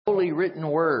Holy written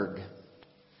word,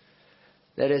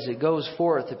 that as it goes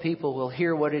forth, the people will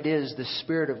hear what it is the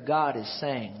Spirit of God is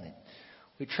saying.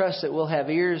 We trust that we'll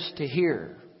have ears to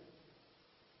hear.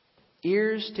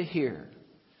 Ears to hear.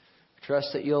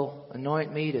 Trust that you'll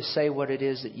anoint me to say what it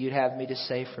is that you'd have me to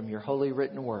say from your holy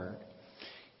written word.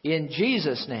 In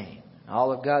Jesus' name.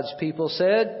 All of God's people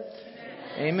said,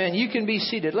 Amen. You can be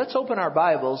seated. Let's open our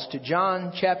Bibles to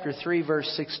John chapter 3,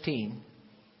 verse 16.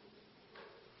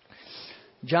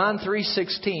 John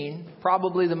 3:16,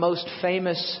 probably the most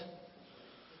famous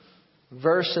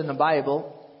verse in the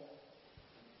Bible.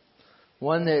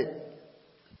 One that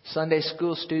Sunday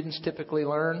school students typically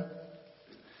learn. Of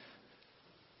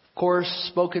course,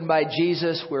 spoken by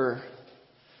Jesus. We're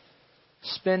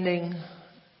spending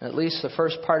at least the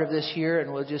first part of this year,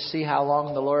 and we'll just see how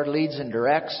long the Lord leads and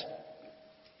directs.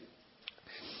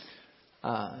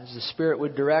 As the Spirit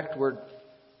would direct, we're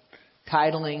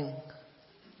titling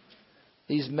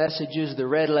these messages the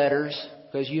red letters,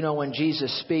 because you know when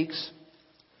Jesus speaks,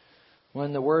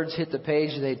 when the words hit the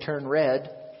page, they turn red.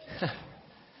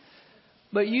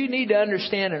 But you need to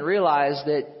understand and realize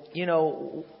that, you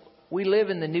know, we live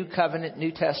in the New Covenant,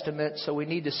 New Testament, so we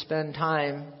need to spend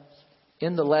time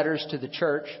in the letters to the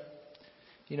church.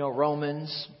 You know,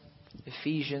 Romans,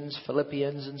 Ephesians,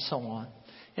 Philippians, and so on.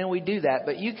 And we do that.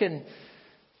 But you can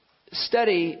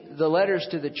study the letters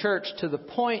to the church to the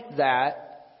point that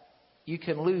you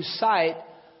can lose sight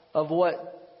of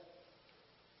what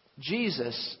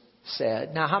Jesus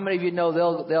said. Now, how many of you know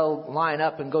they'll line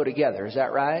up and go together? Is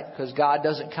that right? Because God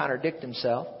doesn't contradict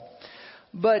himself.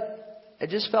 But I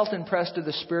just felt impressed to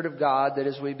the Spirit of God that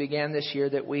as we began this year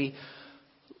that we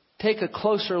take a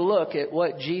closer look at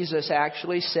what Jesus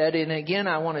actually said. And again,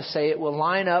 I want to say it will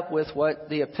line up with what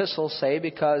the epistles say,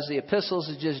 because the epistles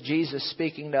is just Jesus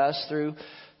speaking to us through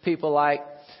people like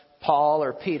Paul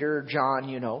or Peter or John,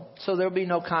 you know. So there'll be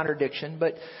no contradiction.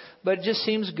 But it just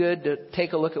seems good to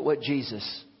take a look at what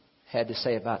Jesus had to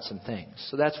say about some things.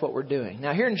 So that's what we're doing.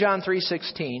 Now here in John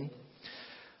 3:16,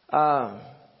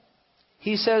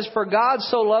 he says, "For God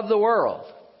so loved the world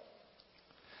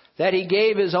that he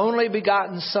gave his only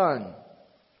begotten Son,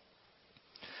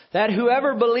 that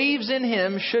whoever believes in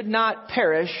him should not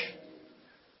perish,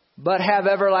 but have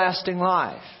everlasting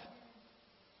life."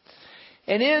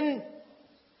 And in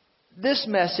this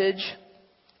message,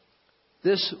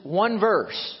 this one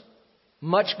verse,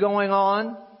 much going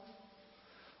on.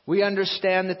 We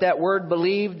understand that word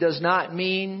believe does not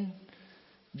mean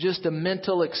just a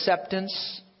mental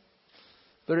acceptance,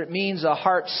 but it means a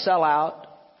heart sellout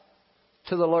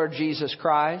to the Lord Jesus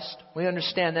Christ. We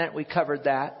understand that. We covered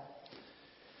that.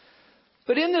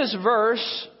 But in this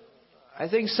verse, I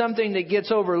think something that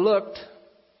gets overlooked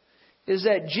is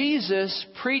that Jesus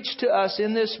preached to us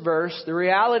in this verse the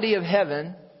reality of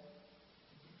heaven,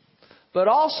 but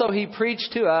also he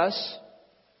preached to us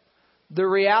the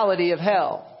reality of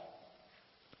hell.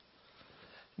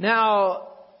 Now,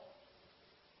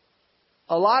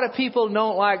 a lot of people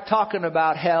don't like talking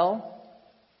about hell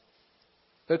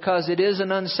because it is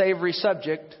an unsavory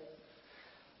subject.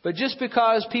 But just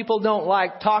because people don't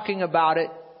like talking about it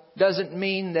doesn't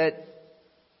mean that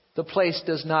the place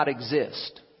does not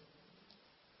exist.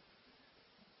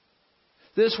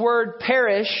 This word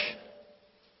perish,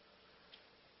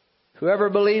 whoever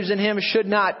believes in him should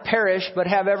not perish but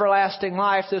have everlasting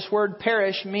life. This word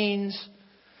perish means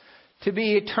to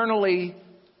be eternally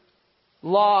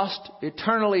lost,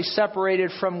 eternally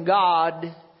separated from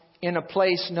God in a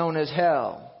place known as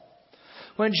hell.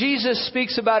 When Jesus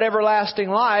speaks about everlasting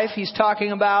life, he's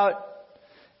talking about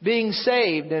being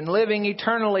saved and living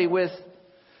eternally with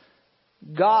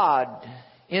God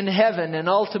in heaven and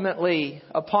ultimately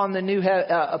upon the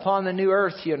new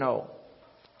earth, you know.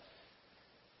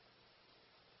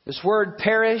 This word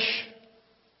perish,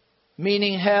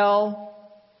 meaning hell.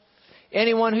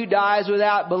 Anyone who dies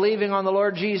without believing on the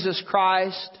Lord Jesus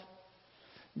Christ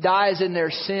dies in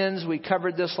their sins. We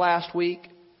covered this last week.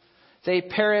 They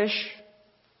perish,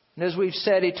 and as we've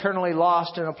said, eternally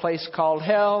lost in a place called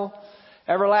hell.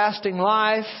 Everlasting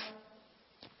life,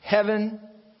 heaven.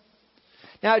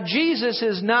 Now, Jesus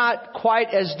is not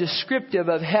quite as descriptive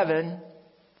of heaven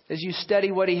as you study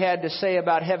what he had to say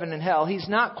about heaven and hell. He's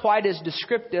not quite as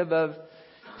descriptive of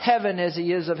heaven as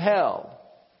he is of hell.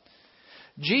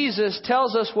 Jesus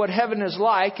tells us what heaven is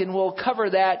like, and we'll cover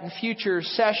that in future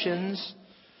sessions,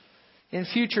 in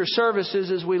future services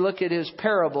as we look at his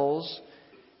parables.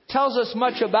 Tells us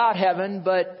much about heaven,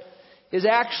 but is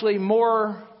actually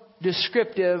more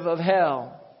descriptive of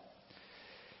hell.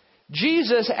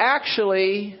 Jesus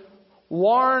actually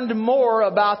warned more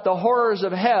about the horrors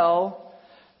of hell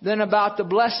than about the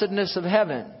blessedness of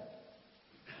heaven.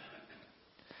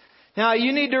 Now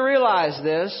you need to realize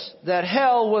this, that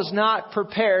hell was not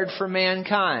prepared for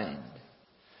mankind.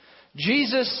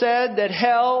 Jesus said that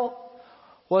hell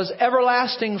was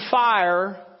everlasting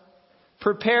fire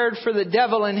prepared for the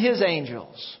devil and his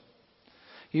angels.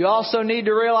 You also need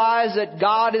to realize that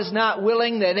God is not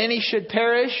willing that any should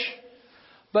perish,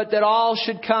 but that all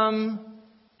should come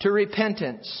to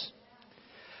repentance.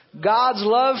 God's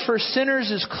love for sinners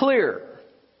is clear.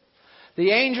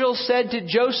 The angel said to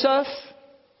Joseph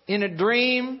in a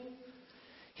dream,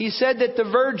 he said that the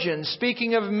virgin,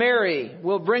 speaking of Mary,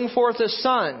 will bring forth a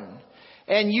son,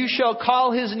 and you shall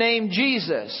call his name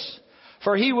Jesus,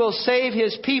 for he will save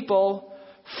his people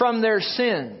from their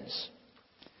sins.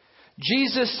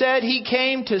 Jesus said he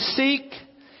came to seek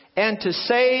and to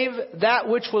save that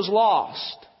which was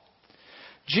lost.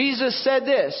 Jesus said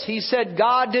this. He said,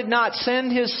 God did not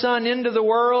send his Son into the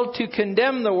world to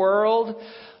condemn the world,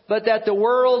 but that the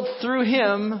world through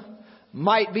him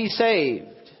might be saved.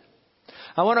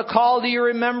 I want to call to your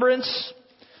remembrance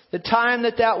the time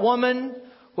that woman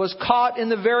was caught in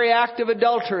the very act of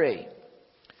adultery.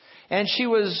 And she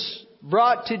was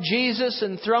brought to Jesus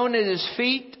and thrown at his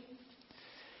feet.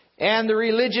 And the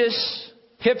religious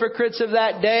hypocrites of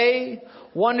that day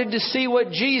wanted to see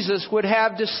what Jesus would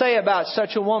have to say about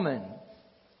such a woman.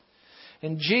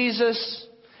 And Jesus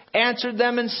answered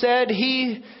them and said,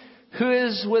 he who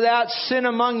is without sin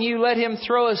among you, let him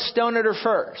throw a stone at her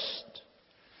first.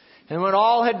 And when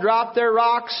all had dropped their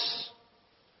rocks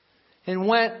and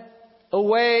went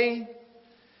away,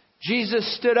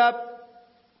 Jesus stood up,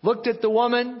 looked at the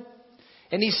woman,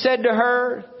 and he said to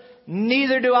her,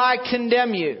 neither do I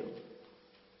condemn you.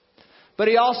 But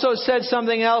he also said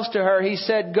something else to her. He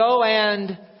said, go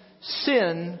and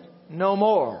sin no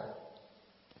more.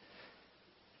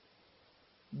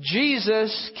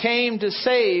 Jesus came to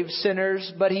save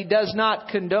sinners, but he does not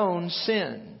condone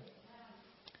sin.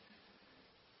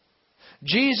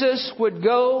 Jesus would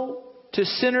go to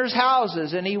sinners'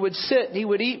 houses and he would sit and he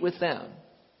would eat with them.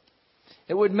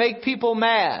 It would make people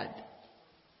mad.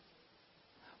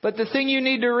 But the thing you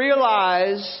need to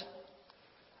realize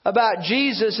about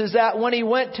Jesus is that when he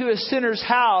went to a sinner's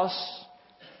house,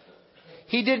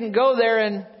 he didn't go there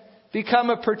and become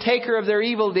a partaker of their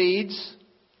evil deeds.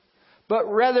 But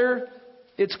rather,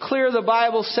 it's clear the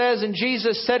Bible says, and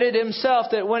Jesus said it himself,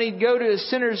 that when he'd go to a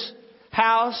sinner's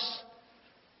house,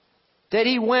 that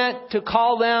he went to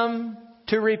call them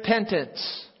to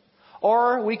repentance.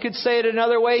 Or we could say it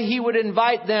another way, he would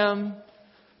invite them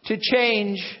to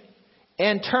change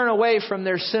and turn away from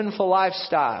their sinful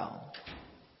lifestyle.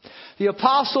 The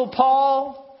Apostle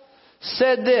Paul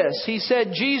said this. He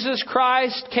said, Jesus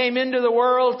Christ came into the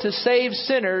world to save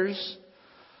sinners,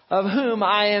 of whom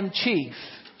I am chief.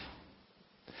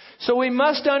 So we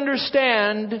must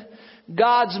understand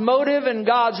God's motive and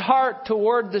God's heart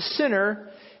toward the sinner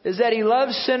is that he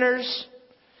loves sinners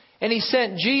and he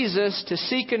sent Jesus to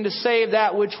seek and to save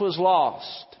that which was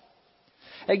lost.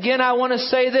 Again, I want to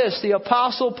say this. The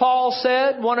Apostle Paul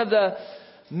said, one of the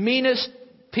meanest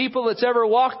people that's ever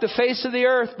walked the face of the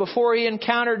earth before he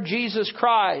encountered Jesus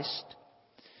Christ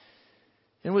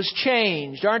and was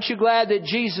changed. Aren't you glad that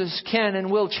Jesus can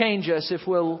and will change us if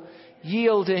we'll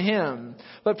yield to him?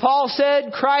 But Paul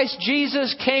said, Christ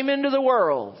Jesus came into the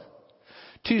world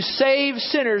to save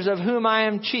sinners, of whom I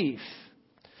am chief.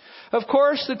 Of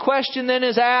course, the question then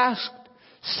is asked,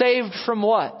 saved from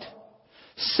what?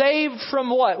 Saved from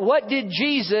what? What did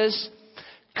Jesus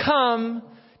come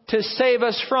to save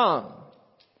us from?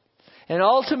 And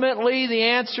ultimately, the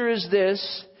answer is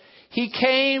this. He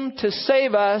came to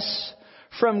save us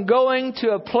from going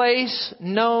to a place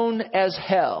known as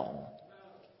hell.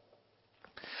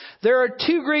 There are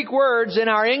two Greek words in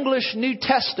our English New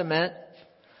Testament,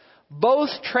 both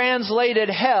translated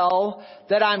hell,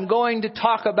 that I'm going to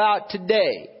talk about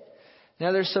today.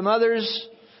 Now there's some others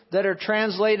that are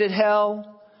translated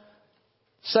hell,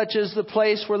 such as the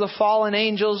place where the fallen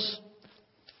angels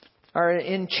are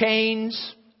in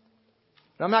chains.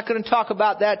 I'm not going to talk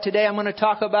about that today. I'm going to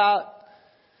talk about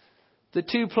the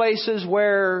two places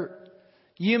where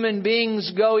human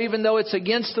beings go, even though it's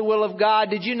against the will of God.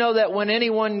 Did you know that when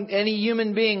any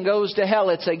human being goes to hell,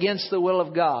 it's against the will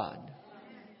of God?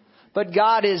 But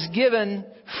God has given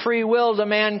free will to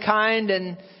mankind,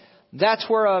 and that's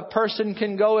where a person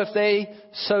can go if they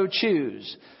so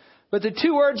choose. But the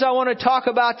two words I want to talk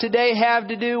about today have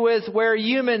to do with where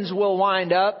humans will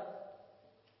wind up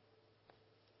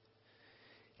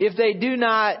if they do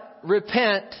not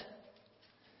repent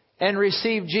and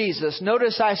receive Jesus.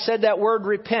 Notice I said that word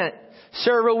repent.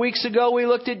 Several weeks ago we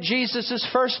looked at Jesus'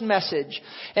 first message.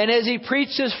 And as he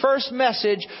preached his first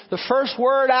message, the first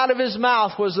word out of his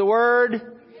mouth was the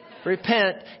word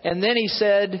Repent. And then He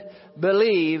said,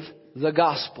 believe the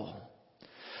gospel.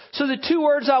 So the two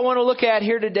words I want to look at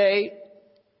here today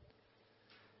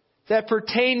that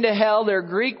pertain to hell, they're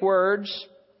Greek words,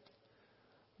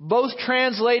 both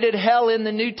translated hell in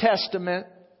the New Testament.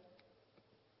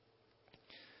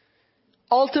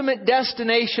 Ultimate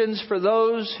destinations for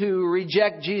those who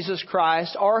reject Jesus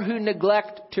Christ or who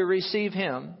neglect to receive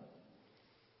Him.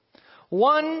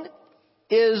 One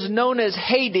is known as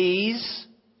Hades,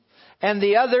 and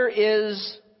the other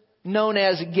is known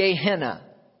as Gehenna.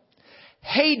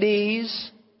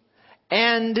 Hades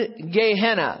and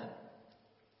Gehenna,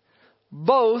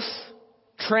 both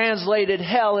translated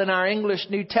hell in our English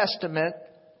New Testament.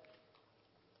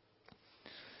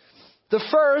 The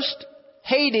first,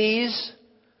 Hades,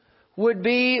 would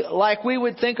be like we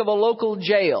would think of a local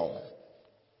jail.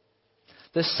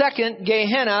 The second,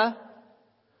 Gehenna,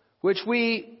 which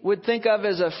we would think of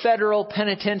as a federal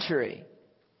penitentiary.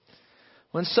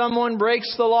 When someone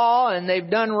breaks the law and they've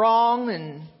done wrong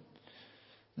and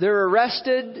they're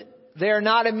arrested, they are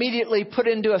not immediately put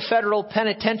into a federal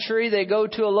penitentiary. They go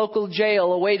to a local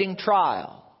jail awaiting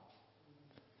trial.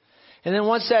 And then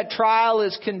once that trial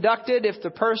is conducted, if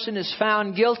the person is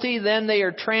found guilty, then they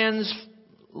are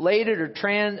translated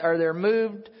or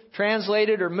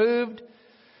moved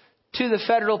to the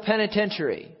federal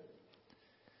penitentiary.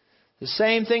 The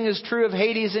same thing is true of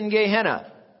Hades and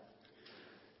Gehenna,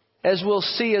 as we'll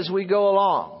see as we go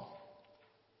along.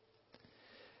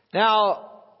 Now,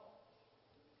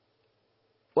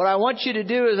 what I want you to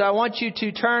do is I want you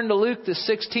to turn to Luke the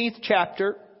 16th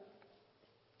chapter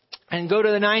and go to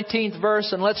the 19th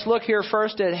verse, and let's look here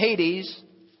first at Hades,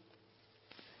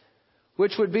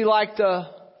 which would be like the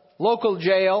local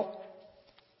jail.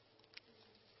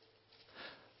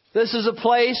 This is a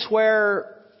place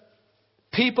where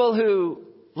people who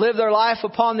live their life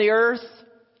upon the earth,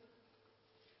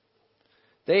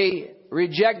 they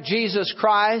reject Jesus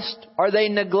Christ, or they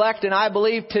neglect, and I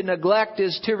believe to neglect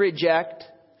is to reject.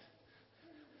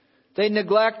 They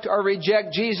neglect or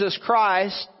reject Jesus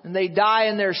Christ, and they die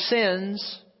in their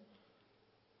sins.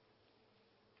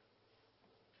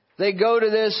 They go to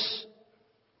this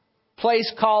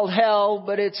place called hell,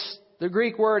 but it's the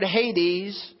Greek word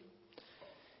Hades.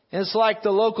 And it's like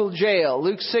the local jail.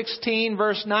 Luke 16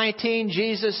 verse 19,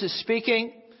 Jesus is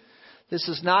speaking. This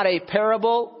is not a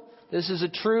parable. This is a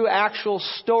true actual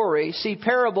story. See,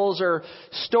 parables are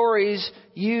stories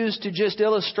used to just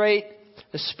illustrate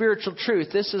a spiritual truth.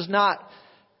 This is not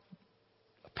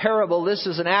a parable. This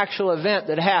is an actual event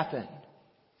that happened.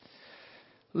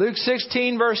 Luke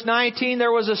 16 verse 19,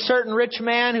 there was a certain rich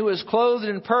man who was clothed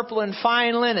in purple and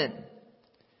fine linen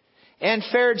and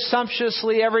fared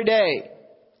sumptuously every day.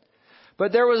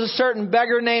 But there was a certain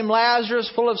beggar named Lazarus,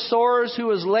 full of sores, who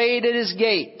was laid at his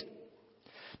gate,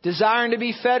 desiring to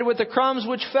be fed with the crumbs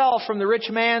which fell from the rich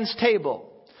man's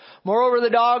table. Moreover, the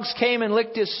dogs came and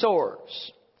licked his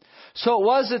sores. So it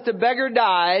was that the beggar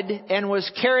died and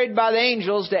was carried by the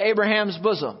angels to Abraham's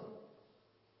bosom.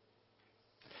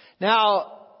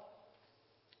 Now,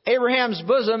 Abraham's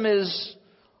bosom is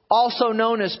also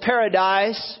known as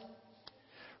paradise.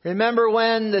 Remember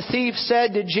when the thief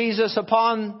said to Jesus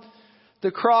upon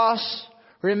the cross,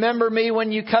 "Remember me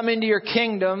when you come into your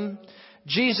kingdom."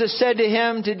 Jesus said to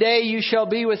him, "Today you shall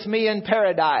be with me in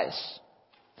paradise."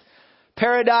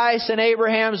 Paradise and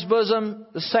Abraham's bosom,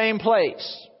 the same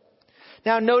place.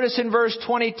 Now notice in verse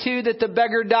 22 that the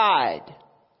beggar died.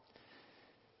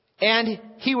 And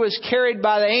he was carried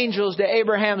by the angels to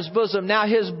Abraham's bosom. Now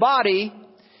his body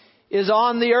is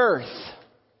on the earth.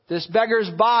 This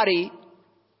beggar's body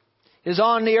is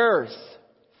on the earth.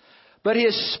 But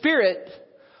his spirit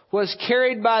was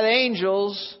carried by the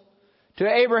angels to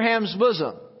Abraham's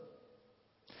bosom.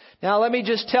 Now let me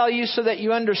just tell you so that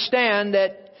you understand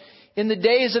that in the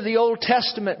days of the Old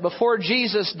Testament, before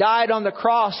Jesus died on the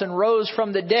cross and rose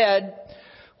from the dead,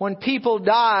 when people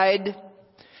died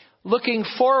looking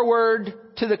forward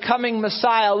to the coming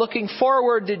Messiah, looking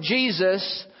forward to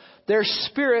Jesus, their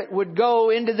spirit would go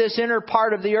into this inner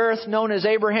part of the earth known as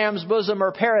Abraham's bosom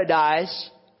or paradise.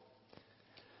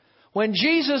 When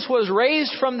Jesus was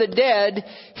raised from the dead,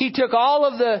 He took all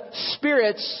of the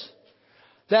spirits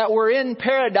that were in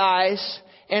paradise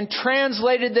and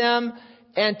translated them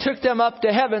and took them up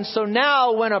to heaven. So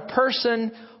now when a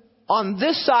person on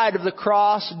this side of the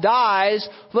cross dies,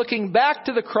 looking back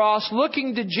to the cross,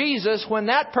 looking to Jesus, when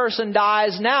that person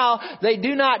dies, now they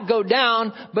do not go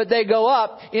down, but they go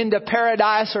up into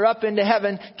paradise or up into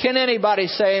heaven. Can anybody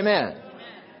say amen?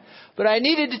 But I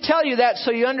needed to tell you that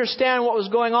so you understand what was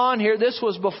going on here. This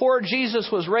was before Jesus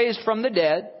was raised from the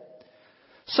dead.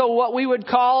 So what we would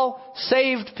call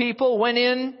saved people went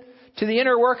in to the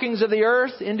inner workings of the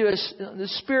earth, into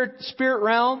the spirit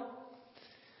realm,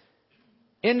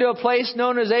 into a place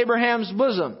known as Abraham's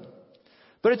bosom.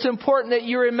 But it's important that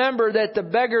you remember that the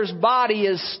beggar's body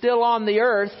is still on the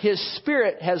earth. His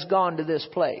spirit has gone to this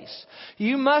place.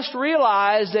 You must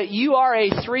realize that you are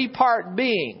a three-part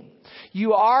being.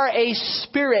 You are a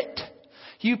spirit.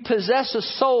 You possess a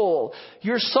soul.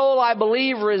 Your soul, I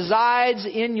believe, resides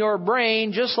in your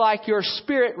brain just like your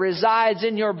spirit resides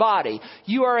in your body.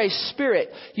 You are a spirit.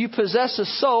 You possess a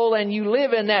soul and you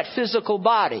live in that physical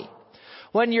body.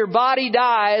 When your body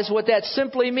dies, what that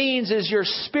simply means is your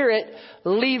spirit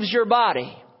leaves your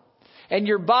body. And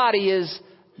your body is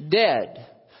dead.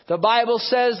 The Bible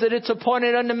says that it's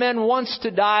appointed unto men once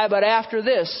to die, but after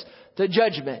this, the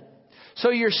judgment. So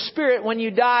your spirit, when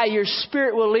you die, your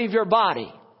spirit will leave your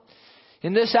body.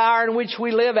 In this hour in which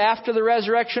we live after the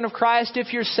resurrection of Christ,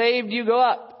 if you're saved, you go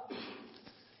up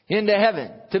into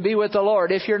heaven to be with the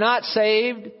Lord. If you're not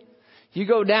saved, you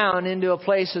go down into a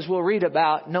place, as we'll read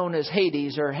about, known as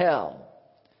Hades or hell.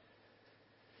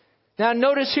 Now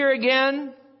notice here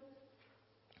again,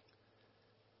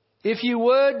 if you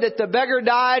would, that the beggar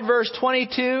died, verse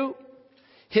 22.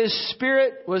 His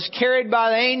spirit was carried by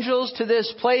the angels to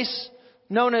this place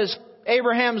known as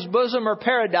Abraham's bosom or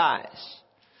paradise.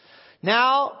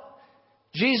 Now,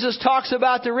 Jesus talks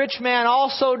about the rich man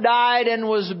also died and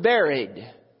was buried.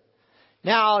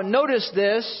 Now, notice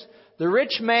this. The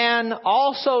rich man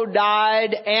also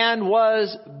died and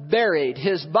was buried.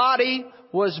 His body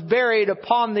was buried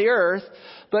upon the earth.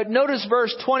 But notice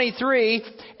verse 23,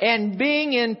 and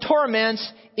being in torments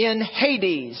in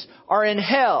Hades, or in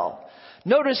hell.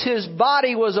 Notice his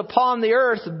body was upon the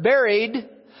earth buried,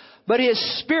 but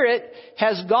his spirit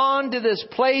has gone to this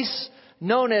place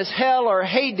known as hell or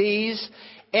Hades.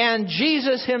 And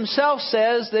Jesus himself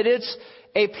says that it's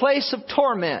a place of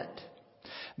torment.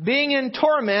 Being in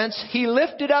torments, he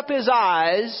lifted up his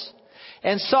eyes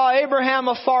and saw Abraham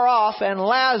afar off and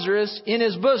Lazarus in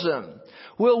his bosom.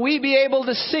 Will we be able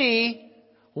to see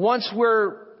once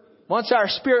our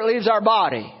spirit leaves our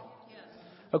body?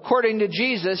 According to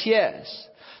Jesus, yes.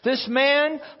 This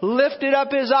man lifted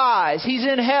up his eyes. He's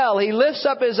in hell. He lifts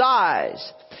up his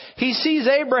eyes. He sees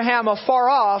Abraham afar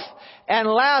off and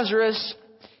Lazarus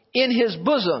in his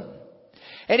bosom.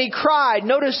 And he cried.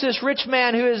 Notice this rich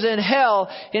man who is in hell,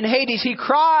 in Hades. He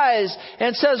cries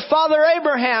and says, Father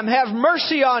Abraham, have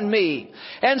mercy on me.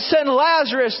 And send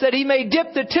Lazarus that he may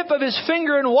dip the tip of his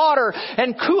finger in water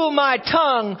and cool my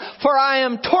tongue, for I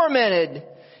am tormented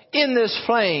in this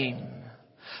flame.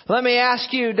 Let me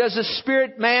ask you, does your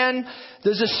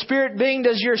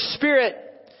spirit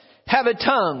have a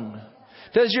tongue?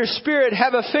 Does your spirit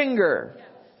have a finger?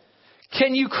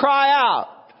 Can you cry out?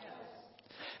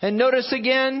 And notice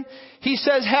again, he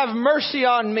says, have mercy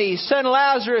on me. Send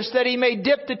Lazarus that he may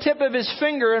dip the tip of his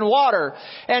finger in water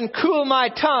and cool my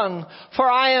tongue. For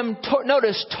I am,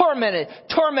 tormented,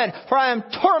 for I am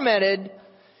tormented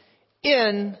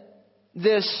in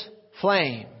this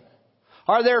flame.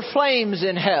 Are there flames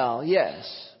in hell?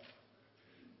 Yes.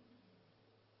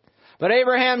 But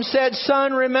Abraham said,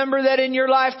 Son, remember that in your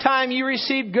lifetime you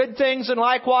received good things, and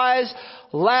likewise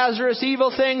Lazarus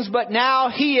evil things, but now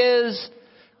he is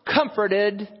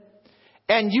comforted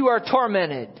and you are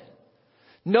tormented.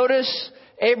 Notice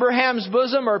Abraham's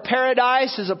bosom or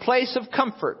paradise is a place of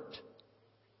comfort,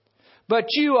 but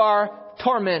you are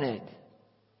tormented.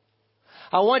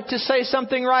 I want to say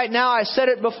something right now. I said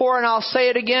it before and I'll say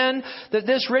it again, that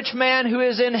this rich man who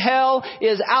is in hell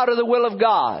is out of the will of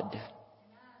God.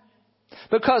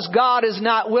 Because God is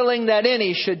not willing that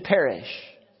any should perish.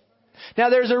 Now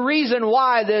there's a reason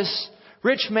why this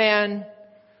rich man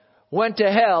went to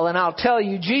hell. And I'll tell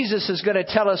you, Jesus is going to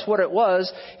tell us what it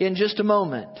was in just a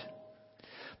moment.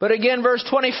 But again, verse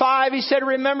 25, he said,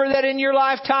 remember that in your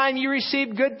lifetime you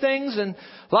received good things, and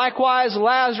likewise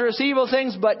Lazarus evil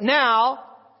things, but now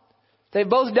they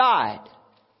both died.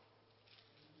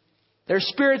 Their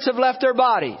spirits have left their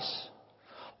bodies.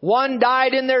 One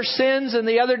died in their sins and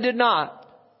the other did not.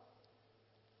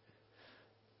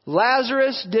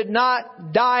 Lazarus did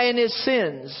not die in his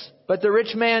sins, but the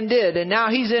rich man did. And now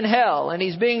he's in hell and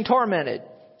he's being tormented.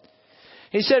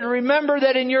 He said, remember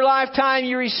that in your lifetime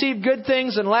you received good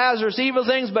things and Lazarus evil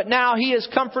things, but now he is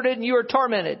comforted and you are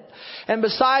tormented. And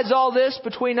besides all this,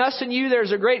 between us and you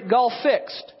there's a great gulf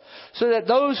fixed, so that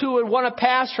those who would want to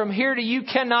pass from here to you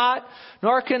cannot,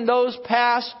 nor can those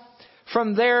pass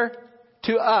from there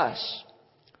to us.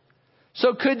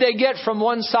 So could they get from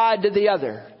one side to the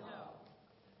other?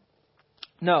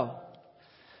 No.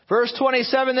 Verse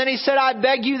 27, then he said, I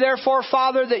beg you therefore,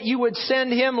 Father, that you would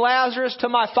send him, Lazarus, to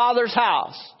my father's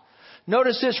house.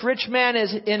 Notice this rich man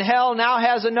is in hell now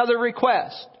has another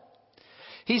request.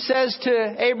 He says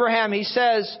to Abraham, he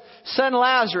says, "Son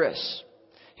Lazarus."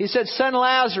 He said, "Son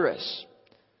Lazarus,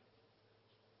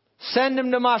 send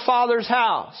him to my father's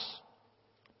house."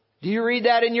 Do you read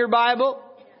that in your Bible?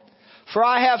 "For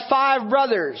I have 5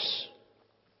 brothers,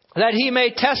 that he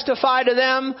may testify to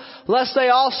them, lest they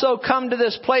also come to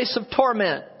this place of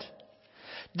torment."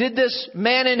 Did this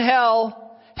man in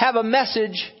hell have a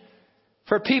message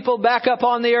for people back up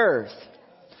on the earth?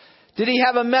 Did he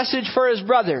have a message for his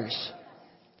brothers?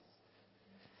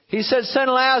 He said, "Son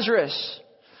Lazarus,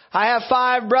 I have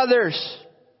 5 brothers,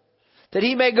 that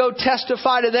he may go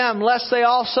testify to them, lest they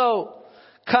also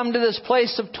come to this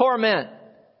place of torment."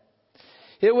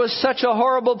 It was such a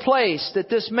horrible place that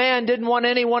this man didn't want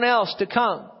anyone else to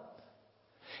come.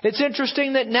 It's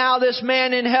interesting that now this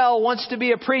man in hell wants to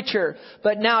be a preacher,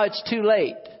 but now it's too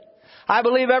late. I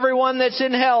believe everyone that's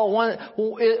in hell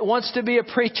wants to be a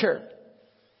preacher,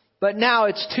 but now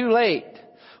it's too late.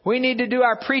 We need to do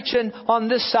our preaching on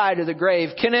this side of the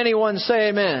grave. Can anyone say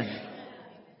amen?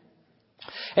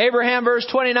 Abraham, verse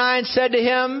 29, said to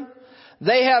him,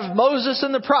 "They have Moses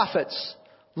and the prophets.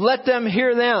 Let them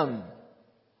hear them."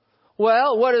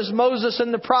 Well, what is Moses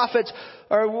and the prophets?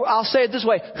 Or I'll say it this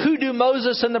way. Who do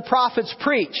Moses and the prophets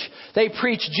preach? They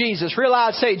preach Jesus. Real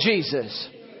loud, say Jesus.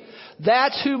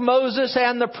 That's who Moses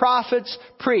and the prophets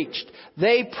preached.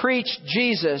 They preached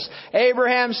Jesus.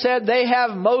 Abraham said they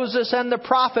have Moses and the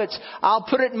prophets. I'll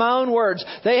put it in my own words.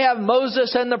 They have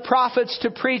Moses and the prophets to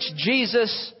preach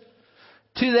Jesus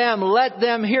to them. Let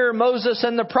them hear Moses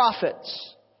and the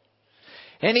prophets.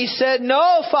 And he said,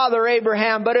 "No, Father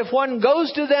Abraham, but if one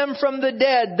goes to them from the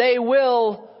dead, they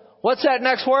will," what's that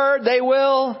next word? They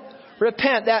will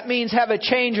repent. That means have a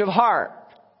change of heart.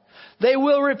 They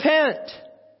will repent.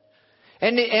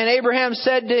 And Abraham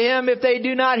said to him, "If they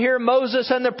do not hear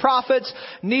Moses and the prophets,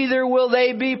 neither will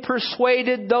they be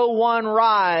persuaded though one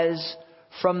rise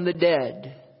from the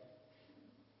dead."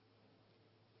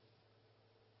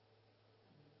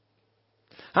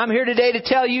 I'm here today to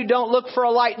tell you, don't look for a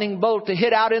lightning bolt to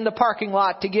hit out in the parking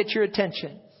lot to get your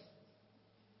attention.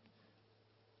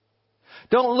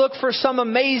 Don't look for some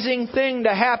amazing thing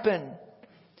to happen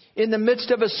in the midst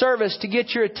of a service to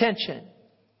get your attention.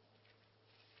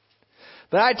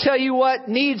 But I tell you what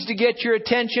needs to get your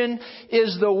attention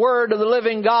is the Word of the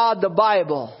living God, the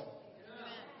Bible.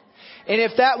 And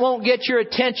if that won't get your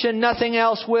attention, nothing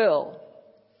else will.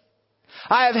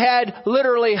 I have had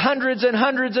literally hundreds and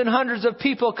hundreds and hundreds of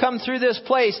people come through this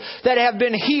place that have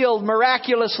been healed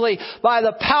miraculously by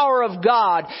the power of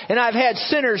God. And I've had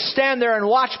sinners stand there and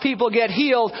watch people get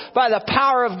healed by the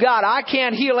power of God. I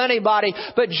can't heal anybody,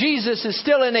 but Jesus is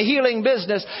still in the healing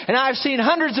business. And I've seen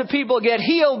hundreds of people get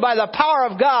healed by the power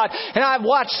of God. And I've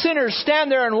watched sinners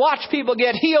stand there and watch people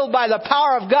get healed by the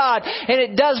power of God. And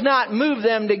it does not move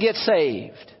them to get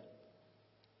saved.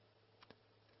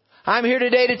 I'm here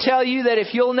today to tell you that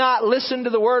if you'll not listen to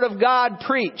the Word of God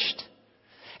preached,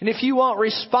 and if you won't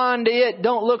respond to it,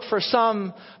 don't look for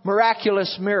some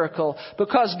miraculous miracle,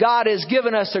 because God has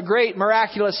given us a great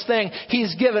miraculous thing.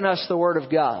 He's given us the Word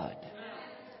of God.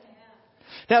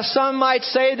 Now, some might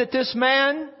say that this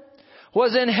man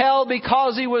was in hell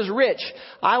because he was rich.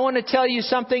 I want to tell you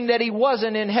something, that he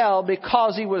wasn't in hell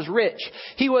because he was rich.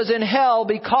 He was in hell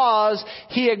because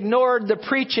he ignored the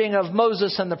preaching of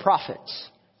Moses and the prophets.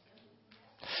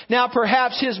 Now,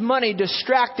 perhaps his money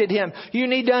distracted him. You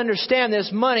need to understand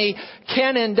this. Money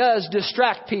can and does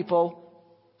distract people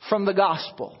from the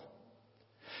gospel.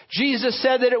 Jesus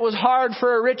said that it was hard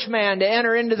for a rich man to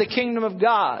enter into the kingdom of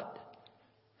God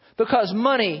because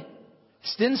money,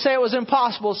 didn't say it was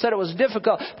impossible, said it was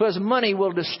difficult, because money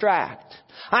will distract.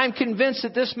 I'm convinced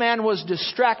that this man was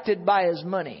distracted by his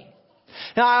money.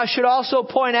 Now, I should also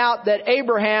point out that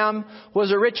Abraham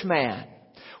was a rich man.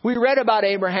 We read about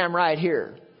Abraham right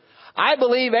here. I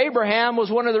believe Abraham was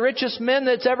one of the richest men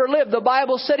that's ever lived. The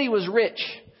Bible said he was rich.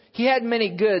 He had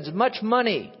many goods, much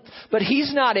money. But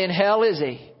he's not in hell, is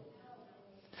he?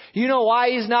 You know why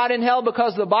he's not in hell?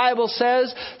 Because the Bible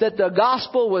says that the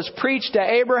gospel was preached to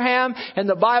Abraham. And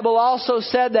the Bible also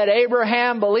said that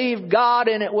Abraham believed God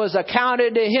and it was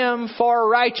accounted to him for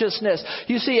righteousness.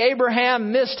 You see,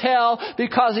 Abraham missed hell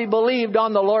because he believed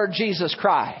on the Lord Jesus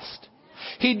Christ.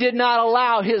 He did not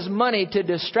allow his money to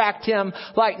distract him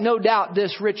like no doubt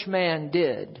this rich man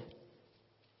did.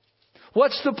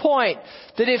 What's the point?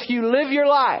 That if you live your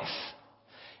life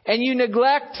and you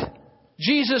neglect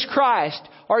Jesus Christ,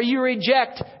 or you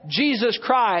reject Jesus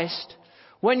Christ,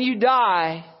 when you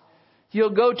die,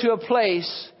 you'll go to a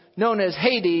place known as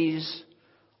Hades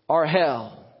or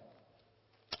hell.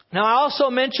 Now, I also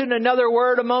mentioned another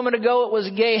word a moment ago. It was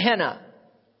Gehenna.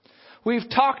 We've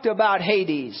talked about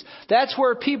Hades. That's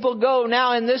where people go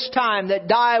now in this time that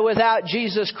die without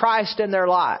Jesus Christ in their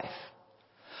life.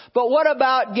 But what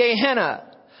about Gehenna?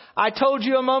 I told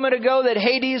you a moment ago that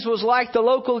Hades was like the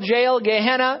local jail.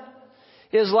 Gehenna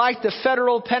is like the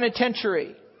federal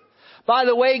penitentiary. By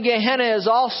the way, Gehenna is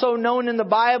also known in the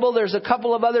Bible. There's a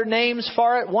couple of other names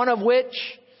for it, one of which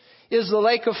is the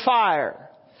lake of fire.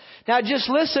 Now just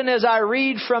listen as I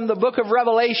read from the book of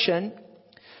Revelation.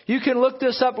 You can look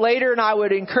this up later, and I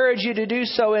would encourage you to do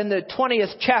so in the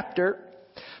 20th chapter.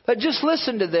 But just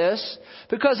listen to this,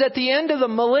 because at the end of the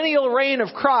millennial reign of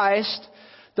Christ,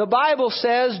 the Bible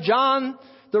says, John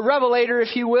the Revelator,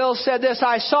 if you will, said this,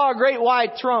 I saw a great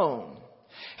white throne,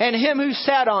 and him who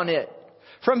sat on it,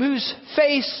 from whose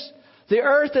face the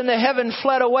earth and the heaven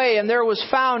fled away, and there was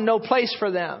found no place for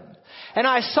them. And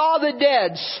I saw the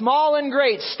dead, small and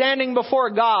great, standing before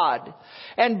God.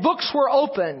 And books were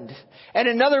opened. And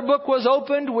another book was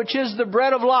opened, which is the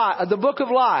book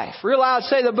of life. Real loud,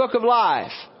 say the book of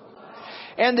life.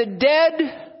 And the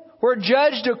dead were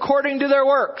judged according to their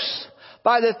works,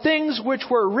 by the things which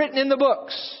were written in the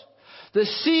books. The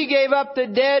sea gave up the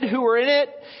dead who were in it,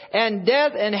 and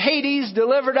death and Hades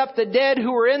delivered up the dead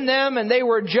who were in them, and they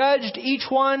were judged, each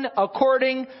one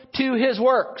according to his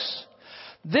works.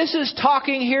 This is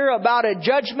talking here about a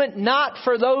judgment not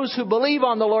for those who believe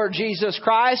on the Lord Jesus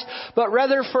Christ, but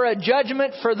rather for a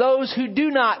judgment for those who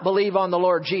do not believe on the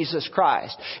Lord Jesus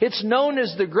Christ. It's known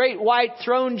as the Great White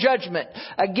Throne Judgment.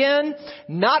 Again,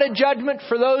 not a judgment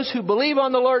for those who believe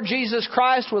on the Lord Jesus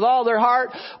Christ with all their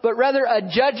heart, but rather a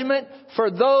judgment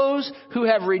for those who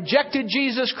have rejected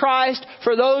Jesus Christ,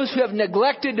 for those who have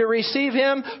neglected to receive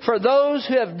Him, for those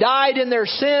who have died in their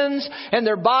sins and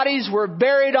their bodies were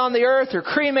buried on the earth or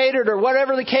cremated or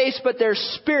whatever the case, but their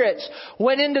spirits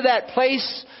went into that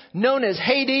place known as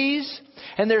Hades.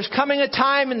 And there's coming a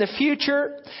time in the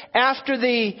future after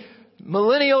the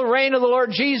millennial reign of the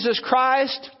Lord Jesus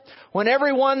Christ when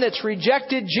everyone that's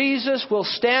rejected Jesus will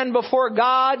stand before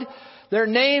God. Their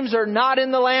names are not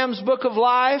in the Lamb's book of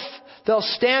life. They'll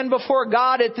stand before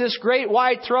God at this great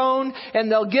white throne, and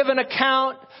they'll give an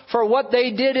account for what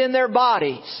they did in their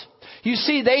bodies. You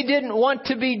see, they didn't want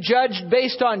to be judged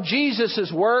based on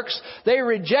Jesus' works. They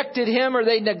rejected Him or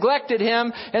they neglected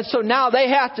Him. And so now they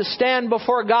have to stand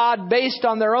before God based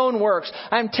on their own works.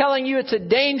 I'm telling you, it's a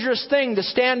dangerous thing to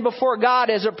stand before God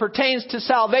as it pertains to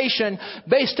salvation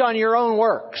based on your own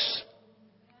works.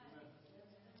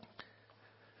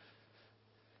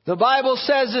 The Bible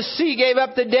says the sea gave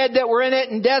up the dead that were in it,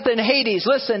 and death and Hades.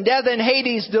 Listen, death and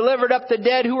Hades delivered up the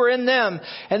dead who were in them,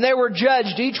 and they were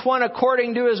judged, each one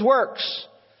according to his works.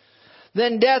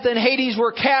 Then death and Hades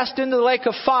were cast into the lake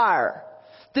of fire.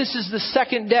 This is the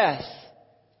second death.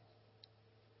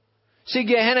 See,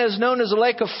 Gehenna is known as the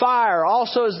lake of fire,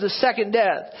 also as the second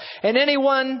death. And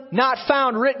anyone not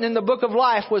found written in the book of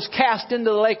life was cast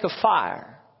into the lake of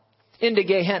fire, into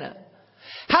Gehenna.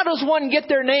 How does one get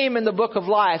their name in the book of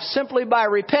life? Simply by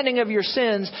repenting of your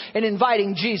sins and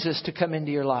inviting Jesus to come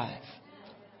into your life.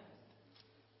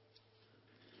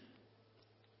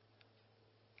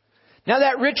 Now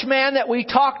that rich man that we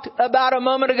talked about a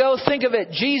moment ago, think of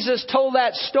it. Jesus told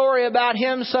that story about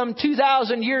him some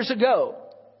 2,000 years ago.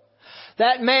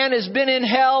 That man has been in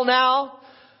hell now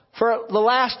for the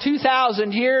last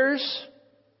 2,000 years.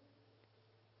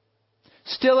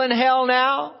 Still in hell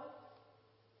now.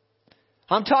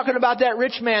 I'm talking about that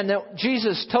rich man that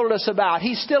Jesus told us about.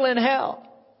 He's still in hell.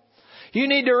 You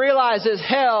need to realize that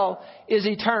hell is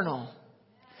eternal.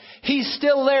 He's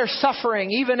still there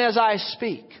suffering even as I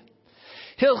speak.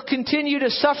 He'll continue to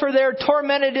suffer there,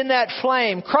 tormented in that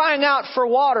flame, crying out for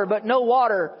water, but no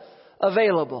water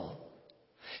available.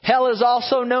 Hell is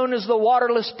also known as the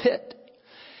waterless pit.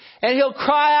 And he'll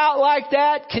cry out like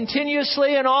that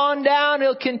continuously and on down.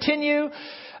 He'll continue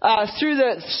through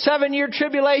the 7-year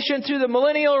tribulation, through the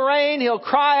millennial reign. He'll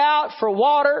cry out for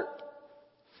water,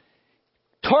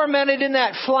 tormented in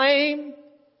that flame,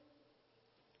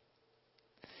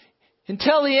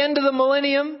 until the end of the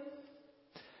millennium,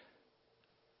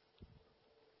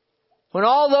 when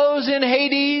all those in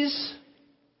Hades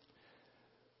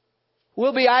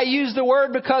will be, I use the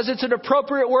word because it's an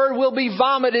appropriate word, will be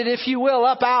vomited, if you will,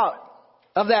 up out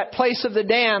of that place of the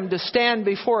damned to stand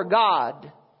before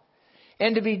God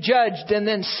and to be judged and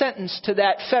then sentenced to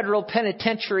that federal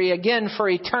penitentiary again for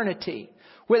eternity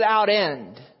without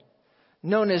end,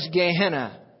 known as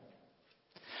Gehenna.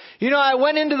 You know, I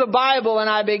went into the Bible and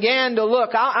I began to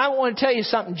look. I want to tell you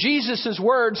something. Jesus'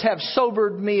 words have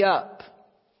sobered me up.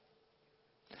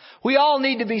 We all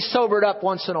need to be sobered up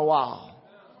once in a while.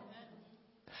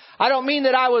 I don't mean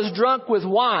that I was drunk with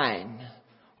wine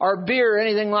or beer or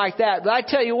anything like that. But I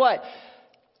tell you what,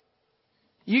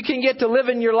 you can get to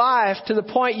living your life to the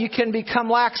point you can become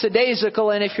lackadaisical.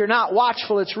 And if you're not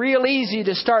watchful, it's real easy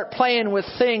to start playing with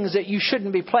things that you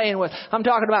shouldn't be playing with. I'm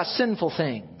talking about sinful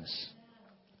things.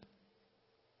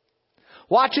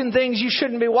 Watching things you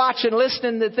shouldn't be watching,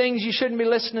 listening to things you shouldn't be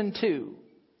listening to.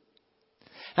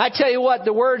 I tell you what,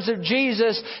 the words of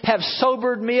Jesus have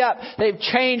sobered me up. They've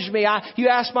changed me. You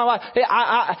ask my wife,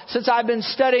 since I've been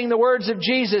studying the words of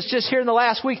Jesus, just here in the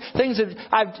last week,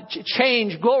 I've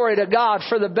changed. Glory to God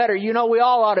for the better. You know, we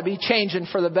all ought to be changing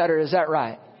for the better. Is that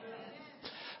right?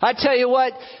 I tell you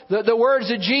what, the words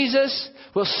of Jesus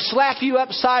will slap you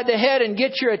upside the head and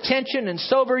get your attention and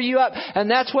sober you up.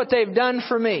 And that's what they've done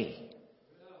for me.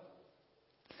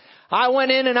 I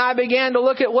went in and I began to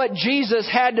look at what Jesus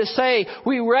had to say.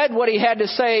 We read what He had to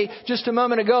say just a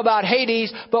moment ago about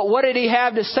Hades, but what did He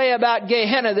have to say about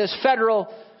Gehenna, this federal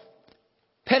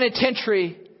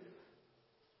penitentiary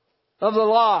of the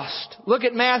lost? Look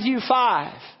at Matthew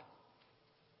 5,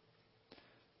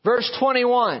 verse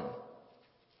 21.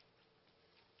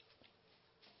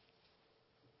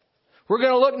 We're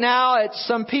going to look now at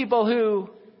some people who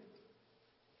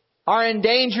are in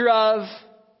danger of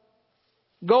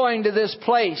going to this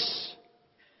place,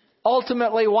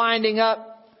 ultimately winding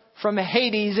up from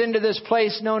Hades into this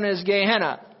place known as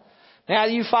Gehenna.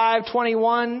 Matthew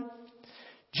 5:21.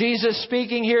 Jesus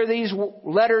speaking here. These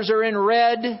letters are in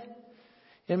red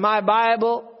in my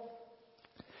Bible.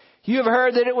 You have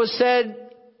heard that it was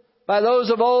said by those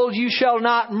of old, you shall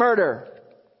not murder.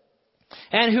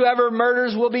 And whoever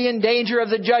murders will be in danger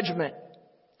of the judgment.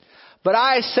 But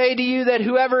I say to you that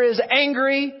whoever is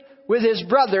angry with his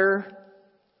brother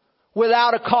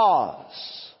without a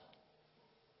cause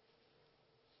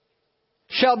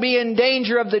shall be in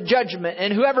danger of the judgment.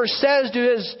 And whoever says to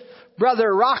his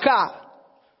brother, Raka,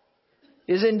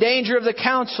 is in danger of the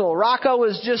council. Raka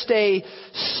was just a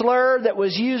slur that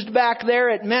was used back there.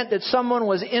 It meant that someone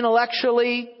was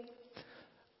intellectually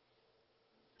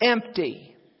empty.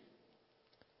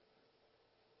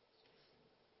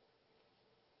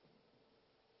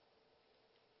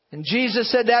 And Jesus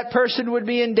said that person would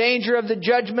be in danger of the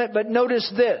judgment. But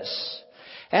notice this.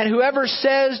 And whoever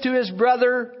says to his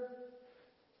brother,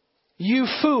 you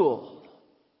fool,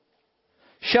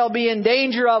 shall be in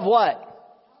danger of what?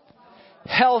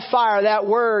 Hellfire. That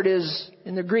word is,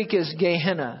 in the Greek, is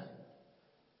Gehenna.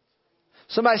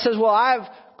 Somebody says, well, I've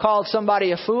called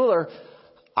somebody a fool, or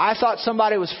I thought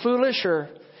somebody was foolish, or,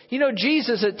 you know,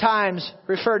 Jesus at times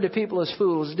referred to people as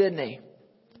fools, didn't He?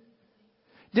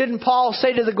 Didn't Paul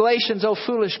say to the Galatians, oh,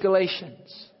 foolish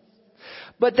Galatians?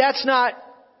 But that's not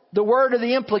the word or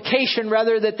the implication,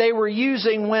 rather, that they were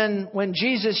using when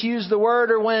Jesus used the word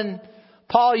or when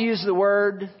Paul used the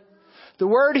word. The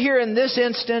word here in this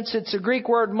instance, it's a Greek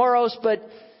word, moros, but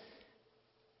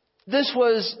this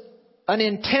was an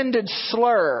intended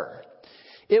slur.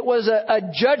 It was a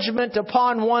judgment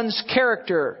upon one's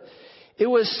character. It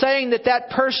was saying that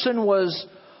that person was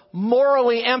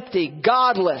morally empty,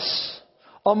 godless,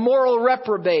 a moral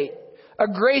reprobate, a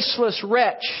graceless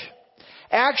wretch.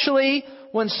 Actually,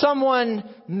 when someone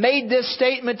made this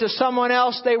statement to someone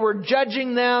else, they were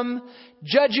judging them,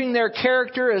 judging their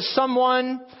character as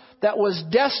someone that was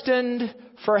destined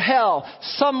for hell,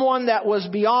 someone that was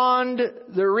beyond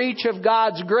the reach of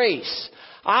God's grace.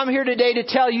 I'm here today to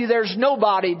tell you there's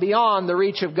nobody beyond the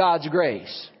reach of God's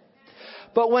grace.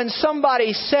 But when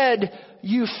somebody said,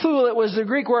 you fool, it was the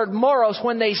Greek word moros.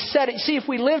 When they said it, see, if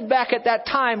we lived back at that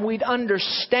time, we'd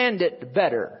understand it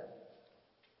better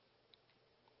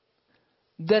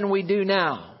than we do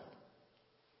now.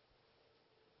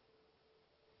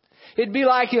 It'd be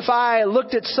like if I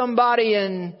looked at somebody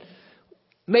and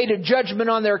made a judgment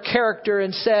on their character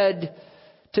and said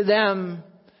to them,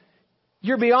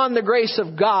 you're beyond the grace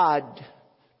of God.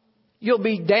 You'll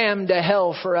be damned to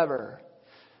hell forever.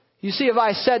 You see, if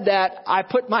I said that, I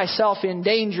put myself in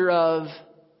danger of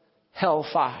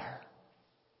hellfire.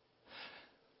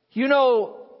 You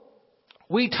know,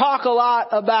 we talk a lot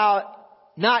about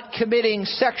not committing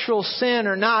sexual sin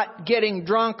or not getting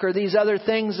drunk or these other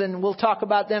things, and we'll talk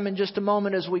about them in just a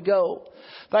moment as we go.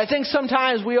 But I think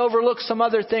sometimes we overlook some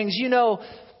other things. You know,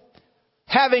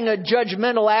 having a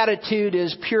judgmental attitude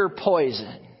is pure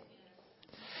poison.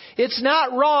 It's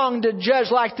not wrong to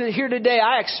judge like here today.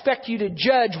 I expect you to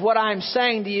judge what I'm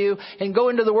saying to you and go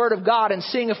into the Word of God and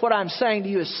seeing if what I'm saying to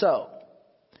you is so.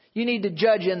 You need to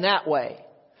judge in that way.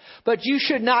 But you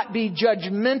should not be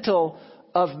judgmental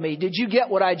of me. Did you get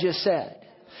what I just said?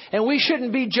 And we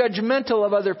shouldn't be judgmental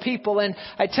of other people. And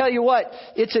I tell you what,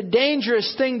 it's a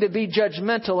dangerous thing to be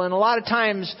judgmental. And a lot of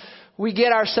times we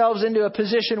get ourselves into a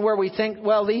position where we think,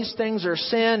 well, these things are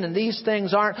sin and these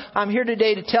things aren't. I'm here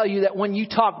today to tell you that when you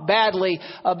talk badly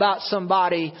about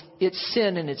somebody, it's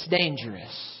sin and it's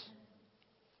dangerous.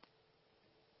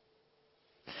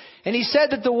 And he said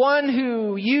that the one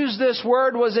who used this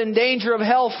word was in danger of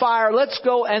hellfire. Let's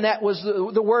go, and that was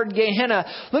the word Gehenna.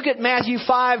 Look at Matthew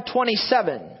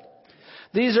 5:27.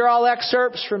 These are all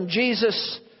excerpts from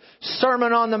Jesus'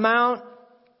 Sermon on the Mount.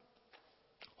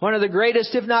 One of the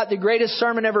greatest, if not the greatest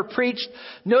sermon ever preached.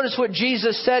 Notice what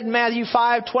Jesus said in Matthew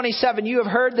 5:27. You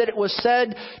have heard that it was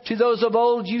said to those of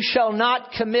old, you shall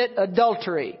not commit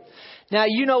adultery. Now,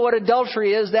 you know what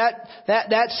adultery is.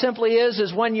 That simply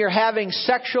is when you're having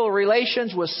sexual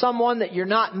relations with someone that you're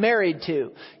not married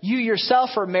to. You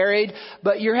yourself are married,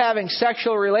 but you're having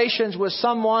sexual relations with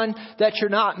someone that you're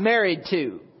not married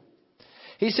to.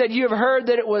 He said, you have heard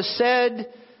that it was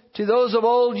said to those of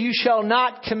old, you shall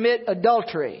not commit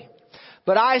adultery.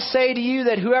 But I say to you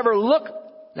that whoever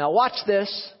now watch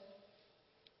this.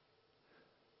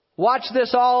 Watch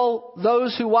this, all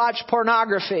those who watch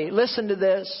pornography. Listen to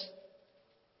this.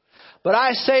 But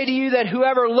I say to you that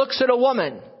whoever looks at a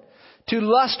woman to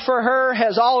lust for her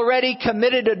has already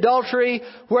committed adultery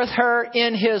with her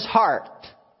in his heart.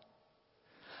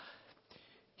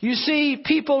 You see,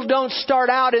 people don't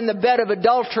start out in the bed of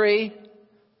adultery.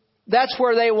 That's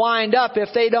where they wind up if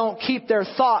they don't keep their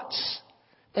thoughts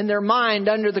and their mind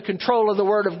under the control of the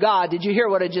Word of God. Did you hear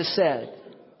what I just said?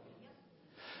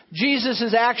 Jesus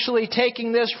is actually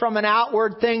taking this from an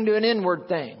outward thing to an inward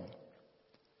thing.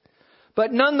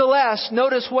 But nonetheless,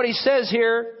 notice what he says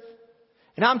here.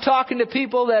 And I'm talking to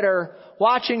people that are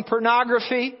watching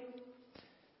pornography.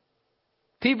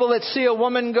 People that see a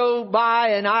woman go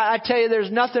by, and I tell you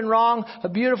there's nothing wrong. A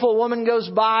beautiful woman goes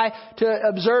by to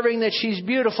observing that she's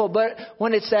beautiful. But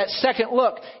when it's that second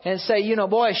look and say,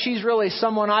 boy, she's really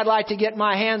someone I'd like to get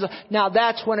my hands on. Now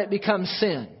that's when it becomes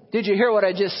sin. Did you hear what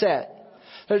I just said?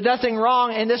 There's nothing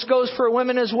wrong, and this goes for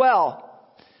women as well.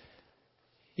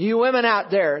 You women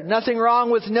out there, nothing wrong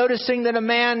with noticing that a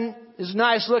man is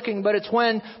nice looking, but it's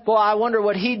when, boy, I wonder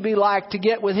what he'd be like to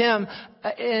get with him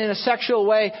in a sexual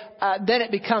way, then it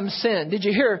becomes sin. Did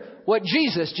you hear what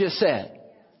Jesus just said?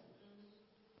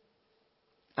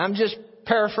 I'm just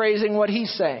paraphrasing what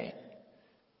he's saying.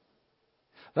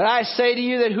 But I say to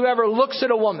you that whoever looks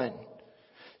at a woman,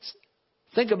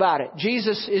 think about it.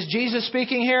 Is Jesus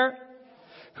speaking here?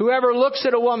 Whoever looks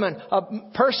at a woman, a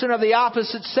person of the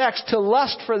opposite sex, to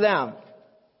lust for them.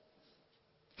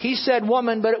 He said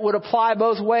woman, but it would apply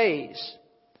both ways.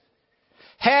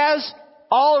 Has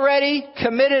already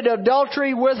committed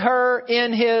adultery with her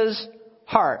in his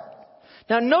heart.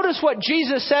 Now notice what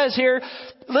Jesus says here.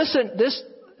 Listen, this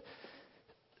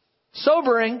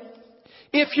sobering.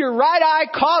 If your right eye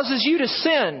causes you to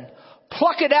sin,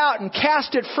 pluck it out and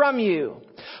cast it from you.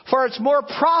 For it's more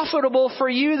profitable for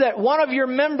you that one of your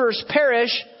members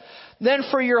perish than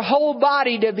for your whole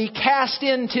body to be cast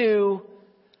into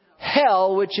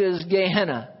hell, which is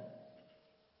Gehenna.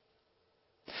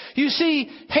 You see,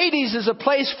 Hades is a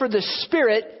place for the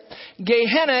spirit.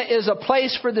 Gehenna is a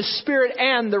place for the spirit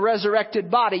and the resurrected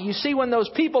body. You see, when those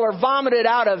people are vomited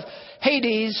out of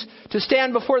Hades to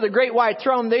stand before the great white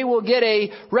throne, they will get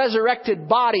a resurrected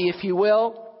body, if you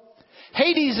will.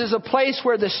 Hades is a place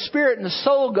where the spirit and the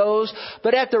soul goes,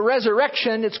 but at the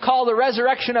resurrection, it's called the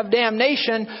resurrection of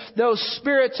damnation. Those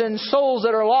spirits and souls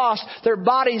that are lost, their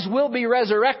bodies will be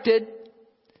resurrected.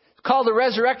 It's called the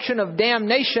resurrection of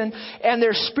damnation, and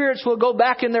their spirits will go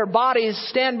back in their bodies,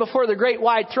 stand before the great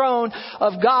white throne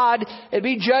of God, and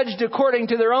be judged according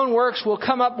to their own works, will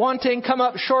come up wanting, come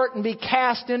up short, and be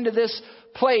cast into this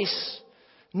place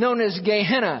known as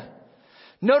Gehenna.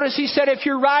 Notice he said, if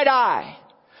your right eye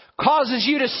causes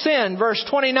you to sin, verse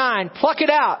 29, pluck it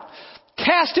out,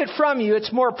 cast it from you.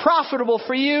 It's more profitable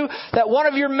for you that one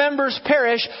of your members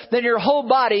perish than your whole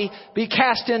body be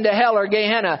cast into hell or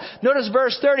Gehenna. Notice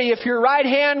verse 30, if your right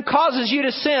hand causes you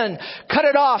to sin, cut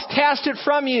it off, cast it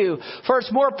from you. For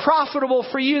it's more profitable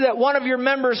for you that one of your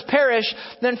members perish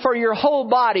than for your whole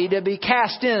body to be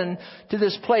cast in to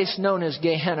this place known as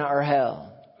Gehenna or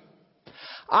hell.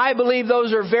 I believe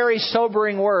those are very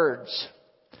sobering words.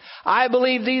 I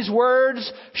believe these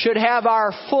words should have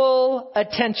our full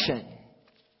attention.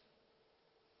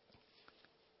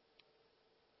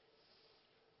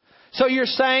 So you're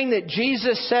saying that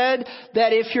Jesus said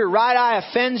that if your right eye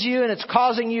offends you and it's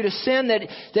causing you to sin, that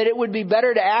it would be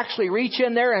better to actually reach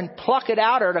in there and pluck it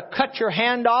out or to cut your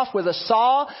hand off with a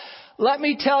saw? let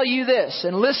me tell you this,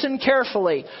 and listen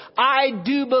carefully. I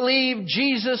do believe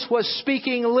Jesus was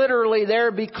speaking literally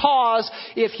there, because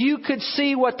if you could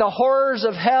see what the horrors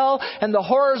of hell and the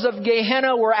horrors of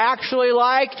Gehenna were actually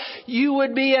like, you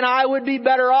would be and I would be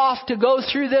better off to go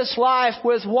through this life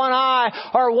with one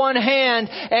eye or one hand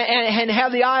and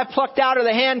have the eye plucked out or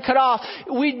the hand cut off.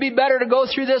 We'd be better to go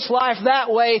through this life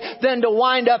that way than to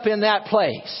wind up in that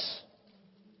place.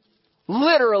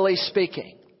 Literally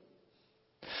speaking.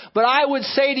 But I would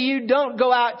say to you, don't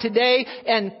go out today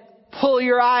and pull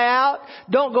your eye out.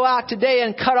 Don't go out today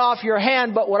and cut off your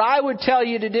hand. But what I would tell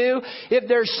you to do, if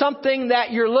there's something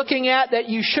that you're looking at that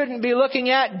you shouldn't be looking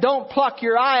at, don't pluck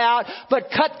your eye out, but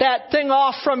cut that thing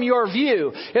off from your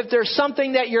view. If there's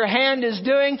something that your hand is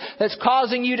doing that's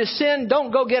causing you to sin,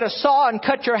 don't go get a saw and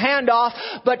cut your hand off,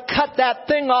 but cut that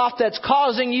thing off that's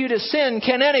causing you to sin.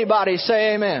 Can anybody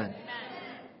say amen? Amen.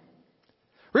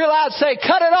 Real loud, say,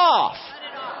 cut it off.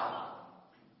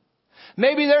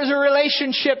 Maybe there's a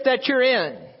relationship that you're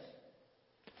in.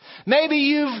 Maybe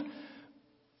you've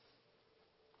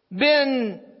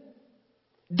been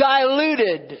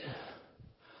diluted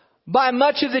by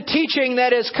much of the teaching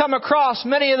that has come across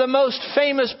many of the most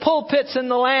famous pulpits in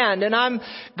the land. And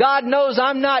God knows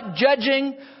I'm not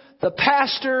judging the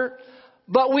pastor,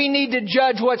 but we need to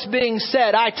judge what's being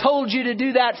said. I told you to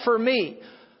do that for me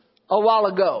a while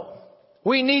ago.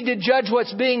 We need to judge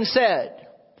what's being said.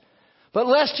 But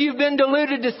lest you've been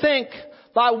deluded to think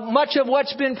by much of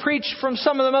what's been preached from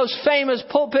some of the most famous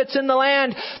pulpits in the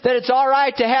land that it's all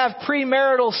right to have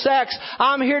premarital sex,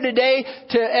 I'm here today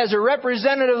as a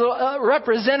representative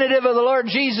of the Lord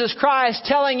Jesus Christ,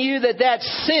 telling you that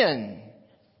that's sin.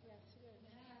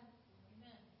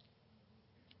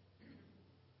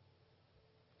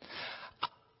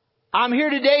 I'm here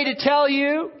today to tell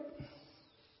you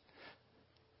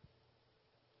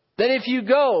that if you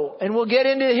go, and we'll get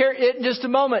into it in just a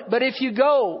moment, but if you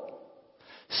go,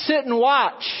 sit and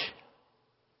watch,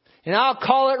 and I'll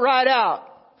call it right out.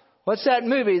 What's that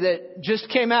movie that just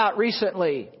came out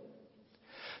recently?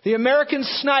 The American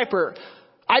Sniper.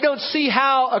 I don't see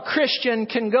how a Christian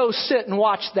can go sit and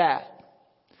watch that.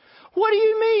 What do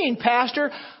you mean, Pastor?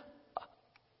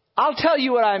 I'll tell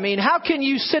you what I mean. How can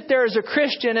you sit there as a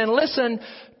Christian and listen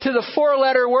to the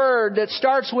 4-letter word that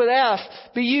starts with F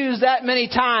be used that many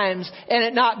times and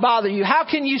it not bother you? How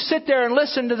can you sit there and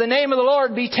listen to the name of the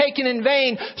Lord be taken in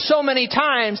vain so many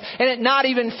times and it not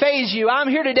even faze you? I'm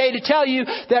here today to tell you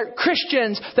that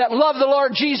Christians that love the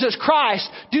Lord Jesus Christ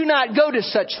do not go to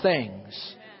such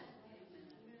things.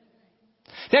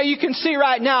 Now you can see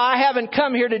right now, I haven't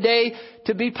come here today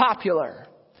to be popular.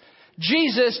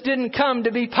 Jesus didn't come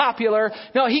to be popular.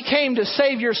 No, He came to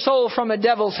save your soul from a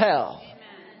devil's hell.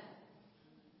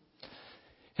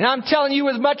 And I'm telling you,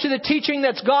 with much of the teaching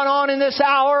that's gone on in this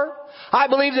hour, I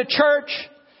believe the church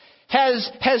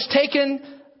has taken,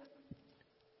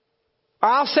 or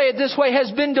I'll say it this way, has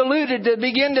been deluded to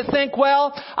begin to think,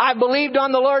 well, I believed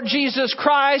on the Lord Jesus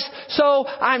Christ, so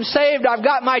I'm saved, I've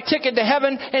got my ticket to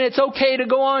heaven, and it's okay to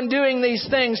go on doing these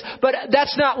things. But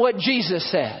that's not what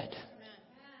Jesus said.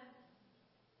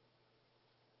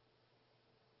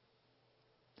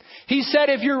 He said,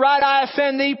 if your right eye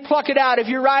offend thee, pluck it out. If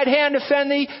your right hand offend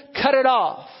thee, cut it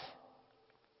off.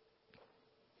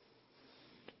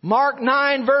 Mark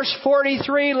 9 verse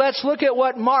 43. Let's look at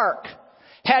what Mark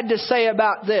had to say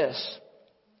about this.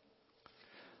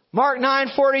 Mark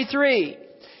 9:43.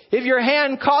 If your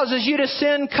hand causes you to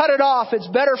sin, cut it off. It's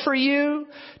better for you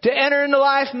to enter into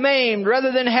life maimed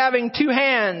rather than having 2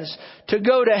 hands to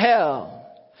go to hell.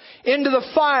 Into the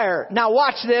fire. Now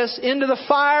watch this. Into the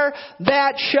fire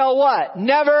that shall what?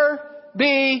 Never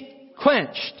be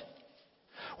quenched.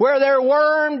 Where their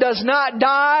worm does not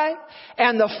die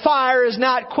and the fire is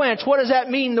not quenched. What does that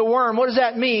mean, the worm? What does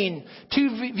that mean?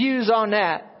 2 views on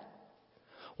that.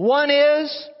 One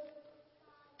is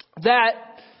that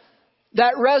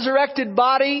resurrected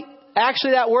body,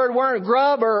 actually that word worm,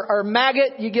 grub or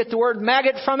maggot, you get the word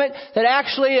maggot from it, that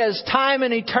actually as time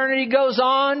and eternity goes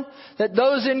on, that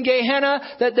those in Gehenna,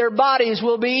 that their bodies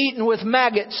will be eaten with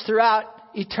maggots throughout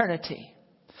eternity.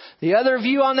 The other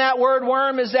view on that word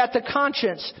worm is that the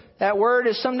conscience, that word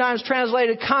is sometimes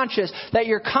translated conscience, that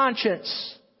your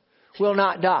conscience will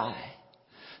not die.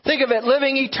 Think of it,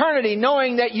 living eternity,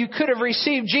 knowing that you could have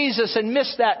received Jesus and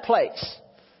missed that place.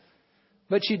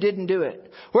 But you didn't do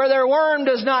it. Where their worm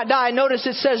does not die. Notice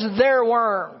it says their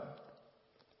worm.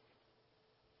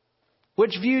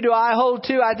 Which view do I hold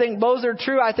to? I think both are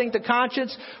true. I think the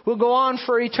conscience will go on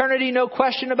for eternity. No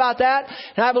question about that.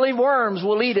 And I believe worms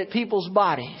will eat at people's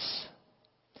bodies.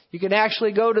 You can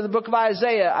actually go to the book of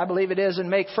Isaiah, I believe it is, and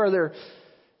make further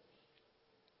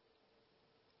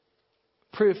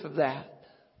proof of that.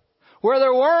 Where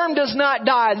their worm does not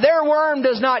die, their worm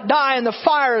does not die, and the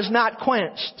fire is not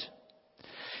quenched.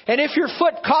 And if your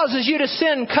foot causes you to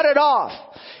sin, cut it off.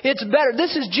 It's better.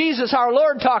 This is Jesus our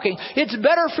Lord talking. It's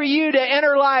better for you to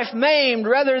enter life maimed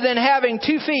rather than having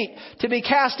 2 feet to be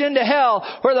cast into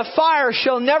hell, where the fire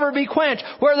shall never be quenched,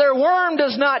 where their worm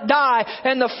does not die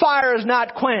and the fire is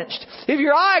not quenched. If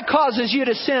your eye causes you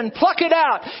to sin, pluck it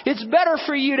out. It's better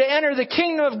for you to enter the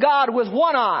kingdom of God with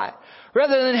 1 eye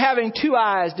rather than having 2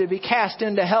 eyes to be cast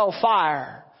into hell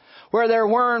fire, where their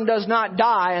worm does not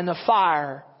die and the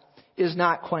fire is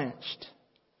not quenched.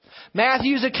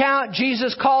 Matthew's account,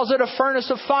 Jesus calls it a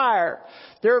furnace of fire.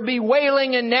 There will be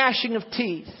wailing and gnashing of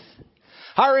teeth.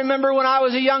 I remember when I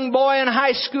was a young boy in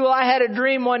high school, I had a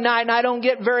dream one night, and I don't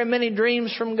get very many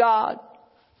dreams from God.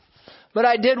 But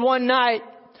I did one night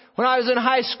when I was in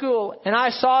high school, and I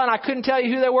saw, and I couldn't tell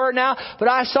you who they were now, but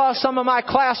I saw some of my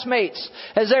classmates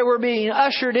as they were being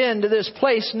ushered into this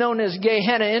place known as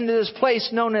Gehenna, into this place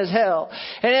known as hell.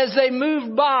 And as they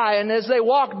moved by and as they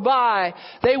walked by,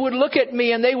 they would look at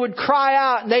me and they would cry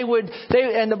out, and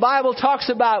and the Bible talks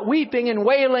about weeping and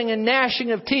wailing and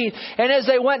gnashing of teeth. And as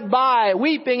they went by,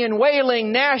 weeping and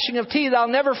wailing, gnashing of teeth, I'll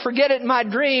never forget it in my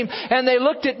dream. And they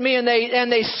looked at me and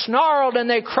they snarled and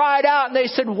they cried out and they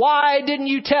said, "Why didn't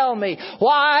you tell me?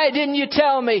 Why didn't you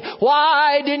tell me?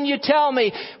 Why didn't you tell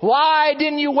me? Why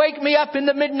didn't you wake me up in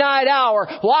the midnight hour?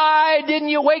 Why didn't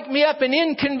you wake me up and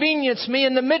inconvenience me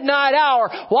in the midnight hour?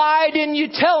 Why didn't you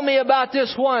tell me about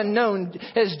this one known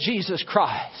as Jesus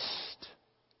Christ?"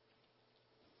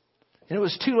 And it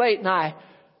was too late, and I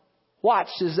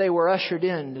watched as they were ushered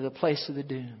into the place of the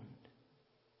doomed.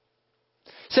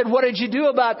 Said, "What did you do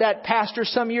about that, Pastor?"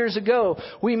 Some years ago,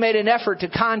 we made an effort to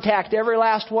contact every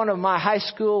last one of my high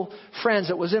school friends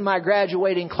that was in my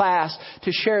graduating class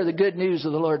to share the good news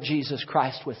of the Lord Jesus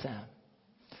Christ with them.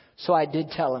 So I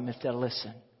did tell them if they'll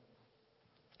listen.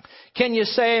 Can you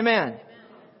say amen?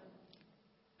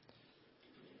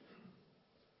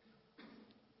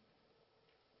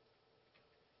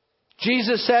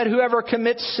 Jesus said, "Whoever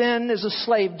commits sin is a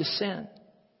slave to sin."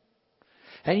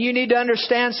 And you need to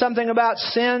understand something about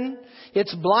sin.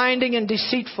 It's blinding and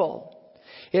deceitful.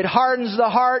 It hardens the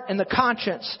heart and the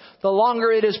conscience the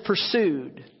longer it is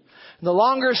pursued. The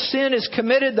longer sin is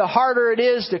committed, the harder it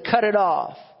is to cut it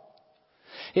off.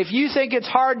 If you think it's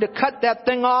hard to cut that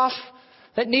thing off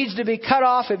that needs to be cut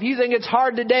off, if you think it's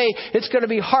hard today, it's going to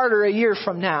be harder a year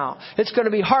from now. It's going to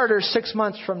be harder 6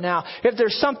 months from now. If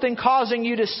there's something causing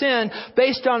you to sin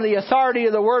based on the authority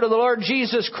of the word of the Lord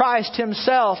Jesus Christ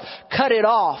Himself, cut it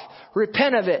off.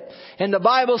 Repent of it. And the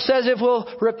Bible says if we'll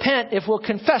repent, if we'll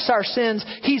confess our sins,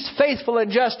 He's faithful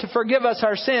and just to forgive us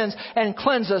our sins and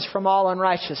cleanse us from all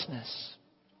unrighteousness.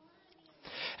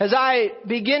 As I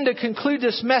begin to conclude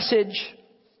this message,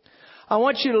 I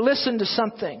want you to listen to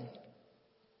something.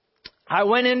 I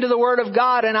went into the Word of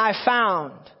God and I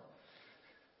found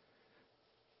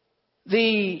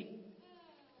the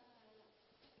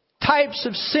types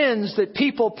of sins that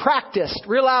people practiced.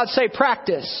 Real loud, say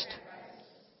practiced.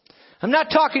 I'm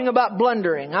not talking about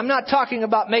blundering. I'm not talking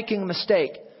about making a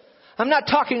mistake. I'm not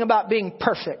talking about being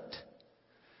perfect.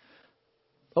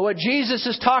 But what Jesus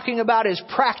is talking about is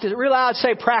practice. Real loud,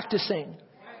 say practicing.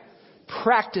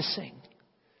 Practicing.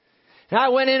 And I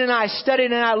went in and I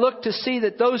studied and I looked to see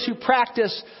that those who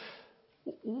practice,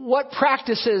 what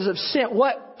practices of sin,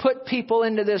 what put people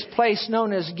into this place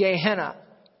known as Gehenna.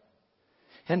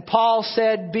 And Paul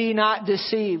said, "Be not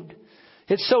deceived."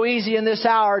 It's so easy in this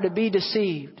hour to be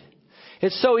deceived.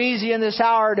 It's so easy in this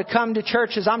hour to come to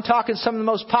churches. I'm talking some of the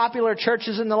most popular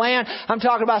churches in the land. I'm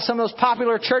talking about some of those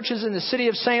popular churches in the city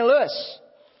of St. Louis.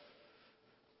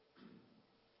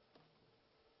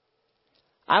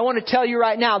 I want to tell you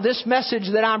right now, this message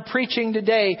that I'm preaching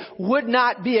today would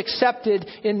not be accepted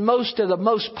in most of the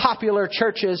most popular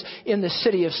churches in the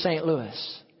city of St.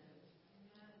 Louis.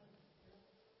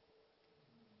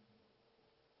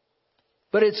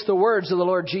 But it's the words of the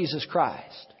Lord Jesus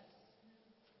Christ.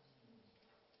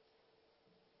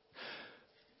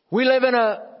 We live in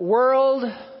a world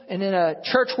and in a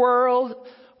church world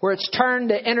where it's turned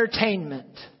to entertainment.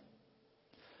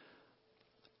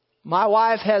 My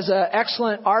wife has an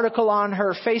excellent article on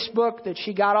her Facebook that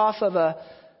she got off of a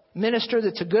minister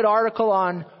that's a good article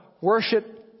on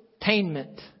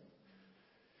worship-tainment.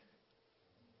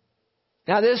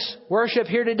 Now this worship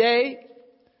here today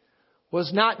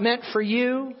was not meant for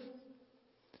you.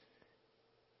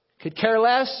 Could care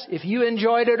less if you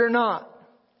enjoyed it or not.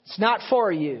 It's not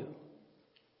for you.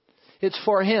 It's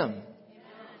for Him.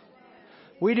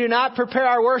 We do not prepare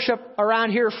our worship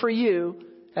around here for you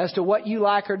as to what you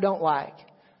like or don't like.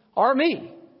 Or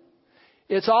me.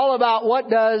 It's all about what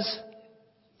does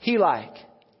He like.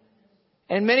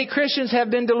 And many Christians have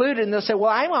been deluded and they'll say, well,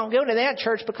 I won't go to that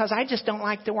church because I just don't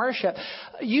like the worship.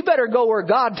 You better go where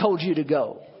God told you to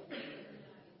go.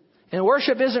 And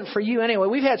worship isn't for you anyway.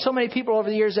 We've had so many people over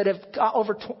the years that have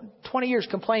over 20 years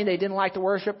complained they didn't like the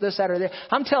worship, this, that, or that.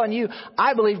 I'm telling you,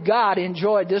 I believe God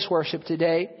enjoyed this worship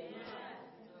today.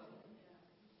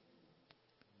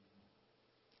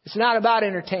 It's not about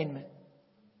entertainment.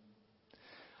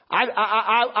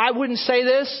 I wouldn't say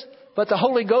this, but the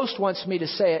Holy Ghost wants me to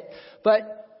say it.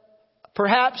 But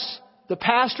perhaps the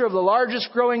pastor of the largest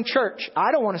growing church,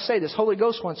 I don't want to say this, Holy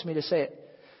Ghost wants me to say it.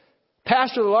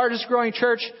 Pastor of the largest growing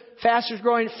church, fastest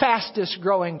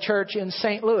growing church in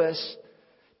St. Louis,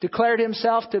 declared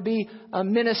himself to be a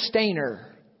ministainer.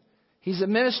 He's a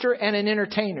minister and an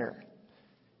entertainer.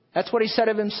 That's what he said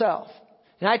of himself.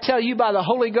 And I tell you by the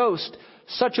Holy Ghost,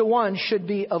 such a one should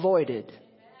be avoided.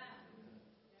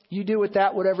 You do with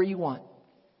that whatever you want.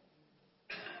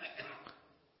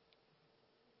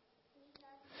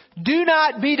 Do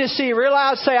not be deceived. Real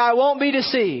loud say, I won't be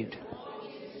deceived.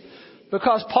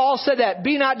 Because Paul said that.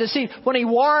 Be not deceived. When he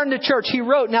warned the church, he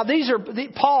wrote. Now these are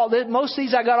Paul. Most of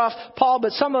these I got off Paul,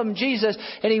 but some of them Jesus.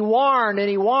 And he warned and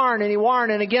he warned and he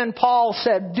warned. And again, Paul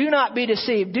said, do not be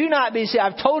deceived. Do not be deceived.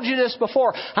 I've told you this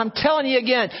before. I'm telling you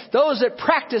again. Those that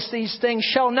practice these things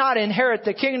shall not inherit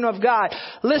the kingdom of God.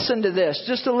 Listen to this.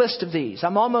 Just a list of these.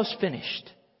 I'm almost finished.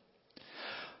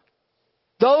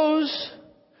 Those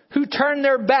who turn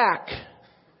their back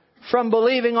from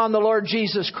believing on the Lord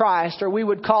Jesus Christ, or we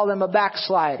would call them a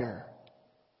backslider.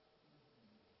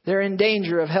 They're in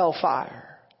danger of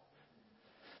hellfire.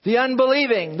 The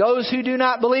unbelieving, those who do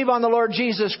not believe on the Lord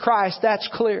Jesus Christ, that's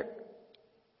clear.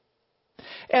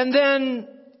 And then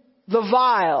the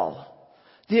vile,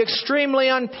 the extremely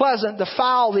unpleasant, the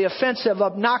foul, the offensive,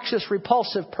 obnoxious,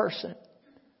 repulsive person.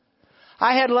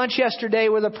 I had lunch yesterday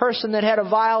with a person that had a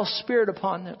vile spirit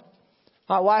upon them.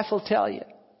 My wife will tell you.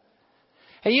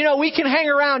 And you know, we can hang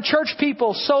around church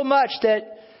people so much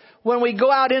that when we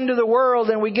go out into the world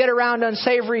and we get around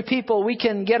unsavory people, we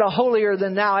can get a holier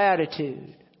than thou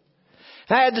attitude.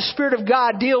 And I had the Spirit of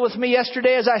God deal with me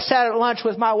yesterday as I sat at lunch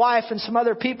with my wife and some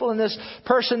other people, and this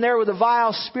person there with a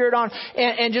vile spirit on.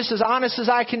 And just as honest as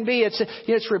I can be,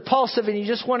 it's repulsive and you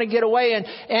just want to get away.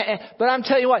 But I'm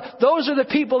telling you what, those are the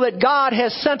people that God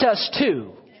has sent us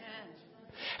to.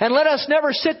 And let us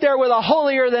never sit there with a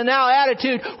holier than thou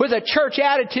attitude, with a church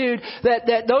attitude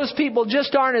that those people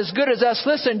just aren't as good as us.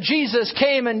 Listen, Jesus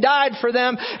came and died for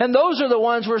them, and those are the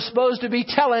ones we're supposed to be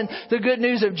telling the good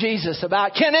news of Jesus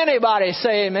about. Can anybody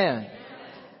say amen?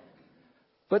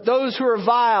 But those who are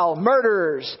vile,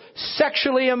 murderers,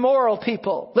 sexually immoral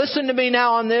people. Listen to me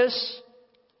now on this.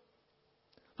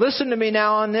 Listen to me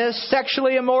now on this.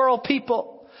 Sexually immoral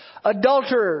people.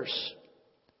 Adulterers.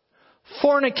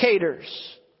 Fornicators.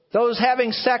 Those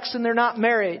having sex and they're not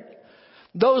married.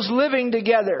 Those living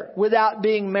together without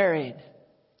being married.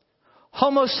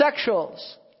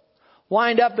 Homosexuals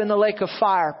wind up in the lake of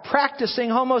fire. Practicing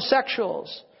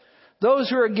homosexuals.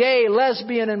 Those who are gay,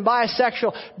 lesbian, and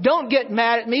bisexual. Don't get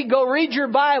mad at me. Go read your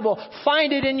Bible.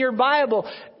 Find it in your Bible.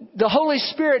 The Holy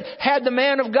Spirit had the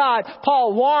man of God,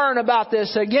 Paul, warn about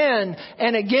this again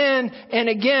and again and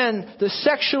again. The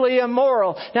sexually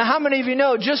immoral. Now, how many of you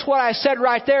know just what I said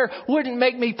right there wouldn't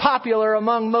make me popular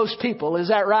among most people? Is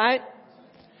that right?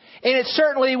 And it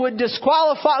certainly would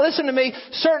disqualify, listen to me,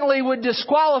 certainly would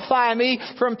disqualify me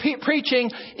from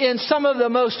preaching in some of the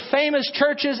most famous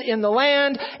churches in the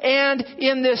land and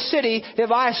in this city if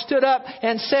I stood up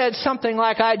and said something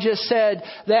like I just said,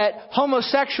 that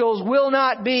homosexuals will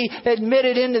not be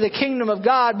admitted into the kingdom of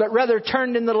God, but rather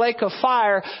turned in the lake of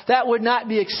fire. That would not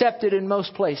be accepted in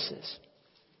most places.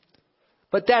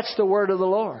 But that's the word of the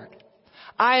Lord.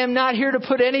 I am not here to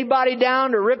put anybody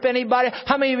down, to rip anybody.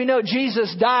 How many of you know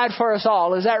Jesus died for us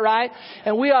all? Is that right?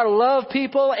 And we ought to love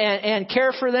people and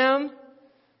care for them.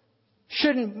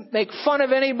 Shouldn't make fun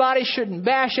of anybody. Shouldn't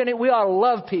bash any. We ought to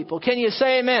love people. Can you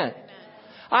say amen?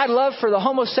 I'd love for the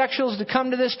homosexuals to come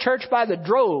to this church by the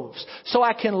droves so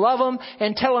I can love them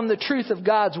and tell them the truth of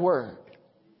God's Word.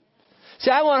 See,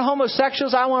 I want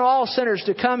homosexuals, I want all sinners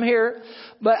to come here.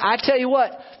 But I tell you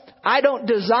what, I don't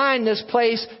design this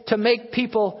place to make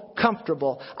people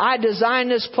comfortable. I design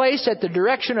this place at the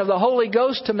direction of the Holy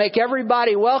Ghost to make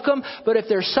everybody welcome. But if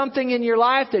there's something in your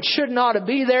life that shouldn't ought to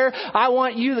be there,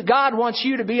 God wants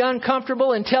you to be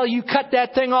uncomfortable until you cut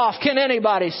that thing off. Can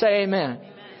anybody say amen?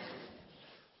 Amen.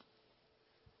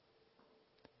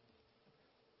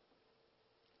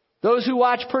 Those who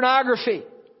watch pornography,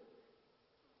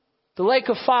 the lake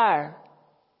of fire.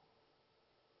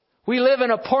 We live in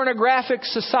a pornographic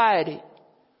society.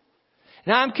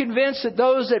 And I'm convinced that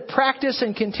those that practice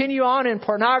and continue on in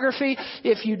pornography,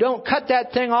 if you don't cut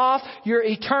that thing off, your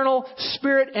eternal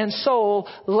spirit and soul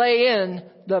lay in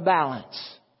the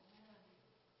balance.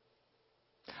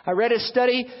 I read a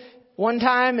study one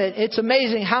time. It's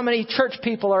amazing how many church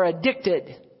people are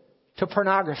addicted to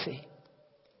pornography.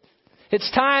 It's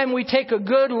time we take a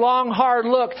good, long, hard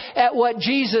look at what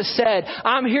Jesus said.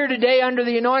 I'm here today under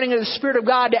the anointing of the Spirit of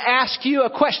God to ask you a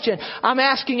question. I'm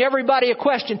asking everybody a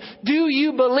question. Do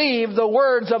you believe the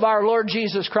words of our Lord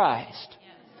Jesus Christ?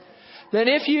 Then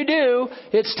if you do,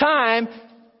 it's time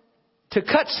to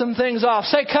cut some things off.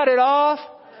 Say, cut it off.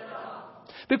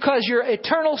 Because your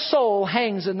eternal soul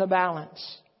hangs in the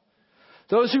balance.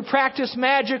 Those who practice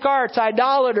magic arts,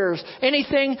 idolaters,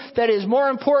 anything that is more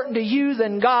important to you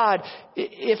than God,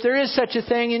 if there is such a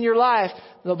thing in your life,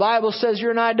 the Bible says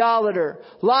you're an idolater.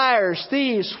 Liars,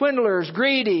 thieves, swindlers,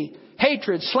 greedy,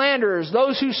 hatred, slanderers,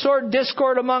 those who sow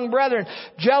discord among brethren,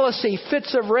 jealousy,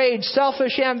 fits of rage,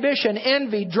 selfish ambition,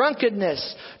 envy,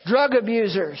 drunkenness, drug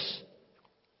abusers,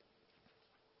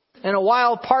 and a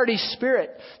wild party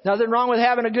spirit. Nothing wrong with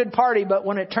having a good party, but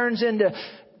when it turns into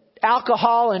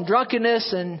alcohol and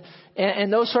drunkenness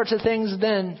and those sorts of things,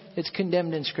 then it's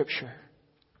condemned in Scripture.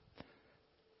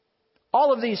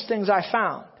 All of these things I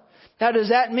found. Now, does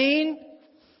that mean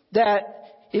that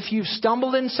if you've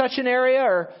stumbled in such an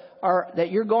area or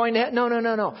that you're going to...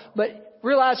 No. But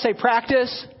realize, say,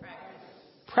 practice.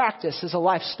 Practice is a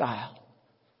lifestyle.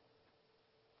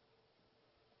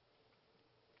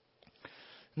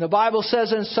 And the Bible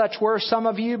says, "And such were some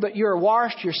of you, but you're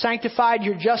washed, you're sanctified,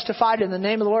 you're justified in the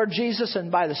name of the Lord Jesus and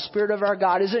by the Spirit of our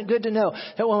God." Isn't it good to know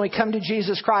that when we come to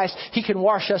Jesus Christ, He can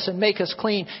wash us and make us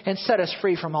clean and set us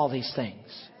free from all these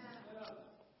things?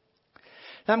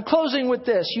 Now, I'm closing with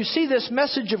this. You see this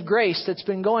message of grace that's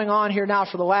been going on here now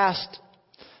for the last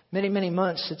many, many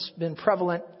months. It's been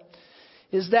prevalent.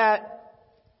 Is that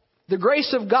the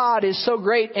grace of God is so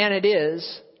great, and it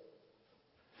is,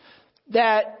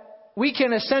 that we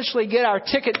can essentially get our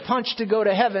ticket punched to go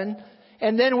to heaven,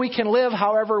 and then we can live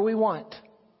however we want.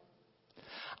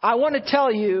 I want to tell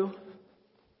you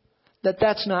that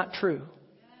that's not true.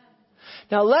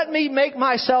 Now, let me make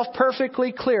myself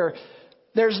perfectly clear.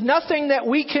 There's nothing that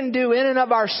we can do in and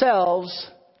of ourselves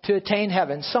to attain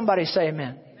heaven. Somebody say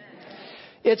amen.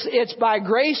 It's by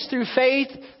grace through faith.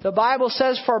 The Bible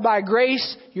says, "For by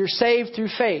grace you're saved through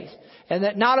faith. And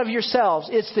that not of yourselves.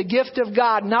 It's the gift of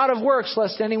God, not of works,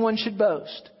 lest anyone should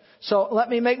boast." So let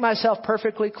me make myself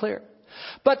perfectly clear.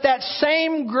 But that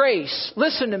same grace,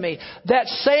 listen to me, that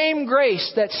same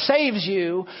grace that saves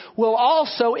you will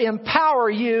also empower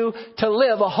you to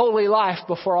live a holy life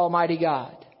before Almighty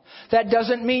God. That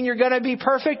doesn't mean you're going to be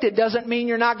perfect. It doesn't mean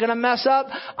you're not going to mess up.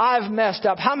 I've messed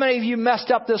up. How many of you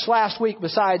messed up this last week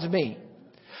besides me?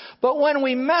 But when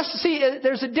we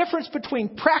there's a difference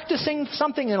between practicing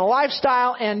something in a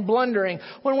lifestyle and blundering.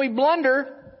 When we blunder,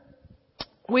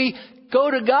 we go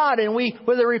to God and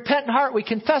with a repentant heart, we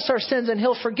confess our sins and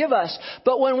He'll forgive us.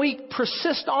 But when we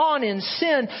persist on in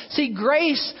sin,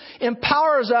 grace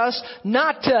empowers us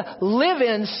not to live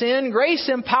in sin. Grace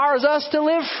empowers us to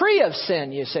live free of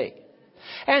sin, you see.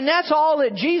 And that's all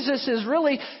that Jesus is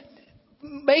really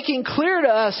making clear to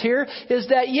us here, is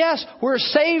that yes, we're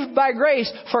saved by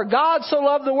grace. For God so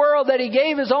loved the world that He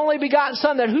gave His only begotten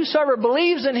Son, that whosoever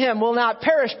believes in Him will not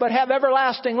perish but have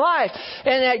everlasting life.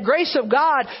 And that grace of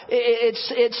God,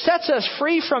 it sets us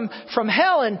free from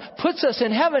hell and puts us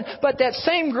in heaven. But that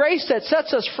same grace that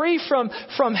sets us free from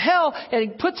hell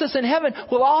and puts us in heaven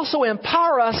will also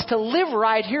empower us to live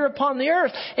right here upon the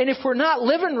earth. And if we're not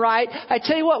living right, I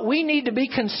tell you what, we need to be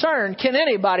concerned. Can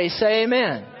anybody say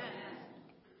amen?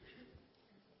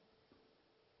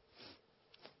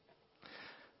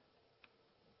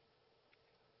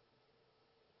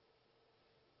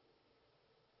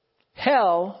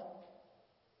 Hell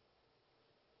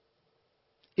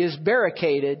is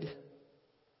barricaded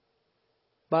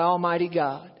by Almighty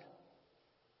God.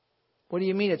 What do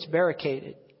you mean it's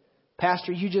barricaded?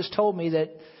 Pastor, you just told me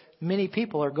that many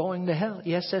people are going to hell.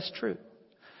 Yes, that's true.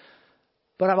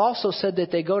 But I've also said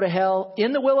that they go to hell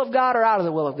in the will of God or out of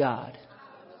the will of God.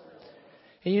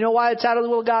 And you know why it's out of the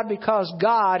will of God? Because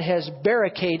God has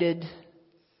barricaded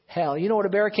hell. You know what a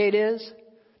barricade is?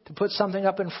 To put something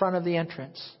up in front of the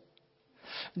entrance.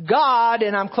 God,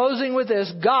 and I'm closing with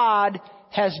this, God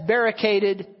has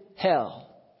barricaded hell.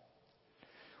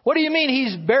 What do you mean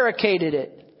He's barricaded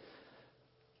it?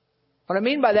 What I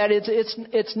mean by that is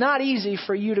it's not easy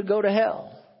for you to go to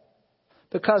hell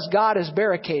because God has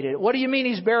barricaded it. What do you mean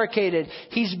He's barricaded?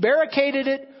 He's barricaded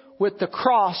it with the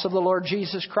cross of the Lord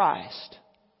Jesus Christ.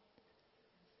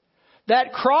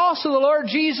 That cross of the Lord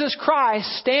Jesus Christ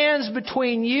stands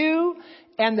between you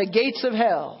and the gates of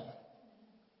hell.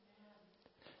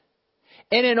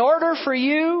 And in order for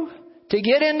you to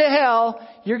get into hell,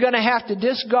 you're going to have to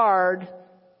discard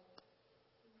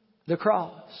the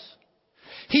cross.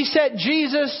 He set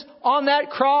Jesus on that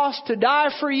cross to die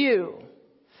for you.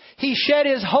 He shed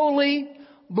His holy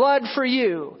blood for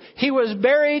you. He was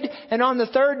buried, and on the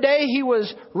third day He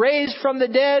was raised from the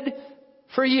dead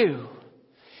for you.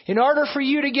 In order for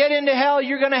you to get into hell,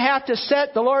 you're going to have to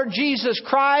set the Lord Jesus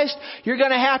Christ. You're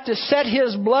going to have to set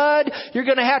His blood. You're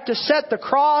going to have to set the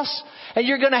cross. And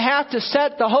you're going to have to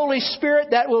set the Holy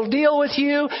Spirit that will deal with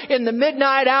you in the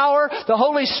midnight hour. The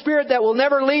Holy Spirit that will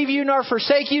never leave you nor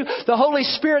forsake you. The Holy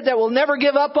Spirit that will never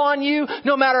give up on you,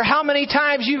 no matter how many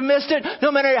times you've missed it,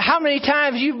 no matter how many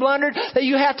times you've blundered, that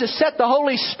you have to set the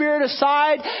Holy Spirit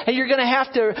aside, and you're going to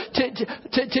have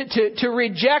to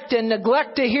reject and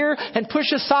neglect to hear and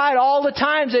push aside all the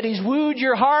times that He's wooed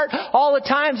your heart, all the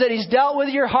times that He's dealt with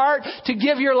your heart to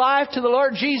give your life to the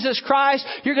Lord Jesus Christ.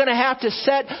 You're going to have to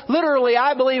set literally,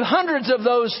 I believe, hundreds of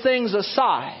those things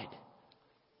aside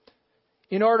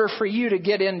in order for you to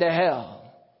get into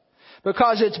hell.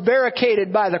 Because it's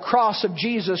barricaded by the cross of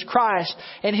Jesus Christ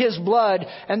and His blood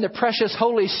and the precious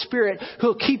Holy Spirit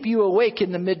who'll keep you awake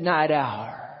in the midnight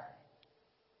hour.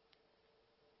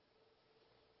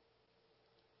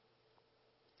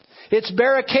 It's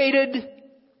barricaded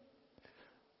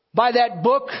by that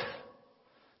book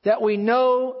that we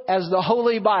know as the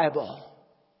Holy Bible.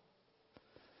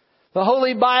 The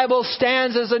Holy Bible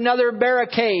stands as another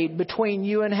barricade between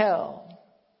you and hell.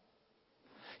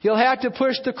 You'll have to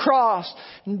push the cross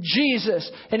and Jesus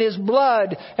and His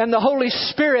blood and the Holy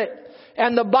Spirit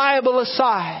and the Bible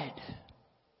aside.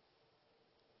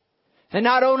 And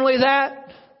not only that,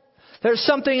 there's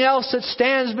something else that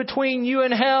stands between you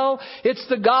and hell. It's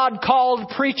the God-called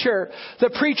preacher. The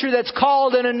preacher that's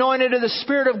called and anointed of the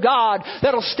Spirit of God,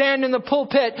 that'll stand in the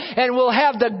pulpit and will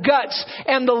have the guts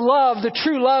and the love, the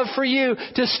true love for you,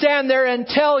 to stand there and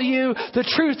tell you the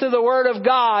truth of the Word of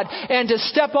God, and to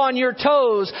step on your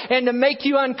toes and to make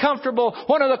you uncomfortable.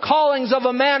 One of the callings of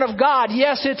a man of God,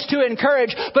 yes, it's to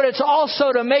encourage, but it's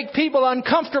also to make people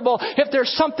uncomfortable if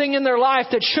there's something in their life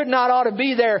that should not ought to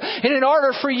be there. And in order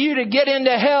for you to get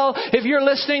into hell, if you're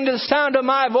listening to the sound of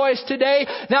my voice today,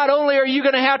 not only are you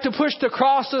going to have to push the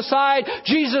cross aside,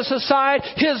 Jesus aside,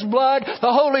 His blood,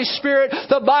 the Holy Spirit,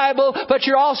 the Bible, but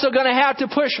you're also going to have to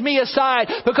push me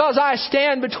aside, because I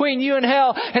stand between you and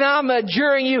hell, and I'm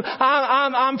adjuring you,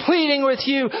 I'm pleading with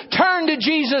you, turn to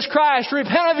Jesus Christ,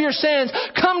 repent of your sins,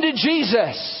 come to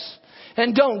Jesus,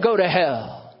 and don't go to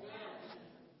hell.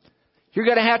 You're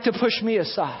going to have to push me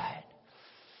aside.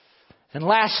 And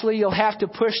lastly, you'll have to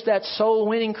push that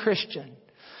soul-winning Christian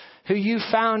who you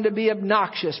found to be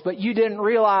obnoxious, but you didn't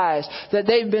realize that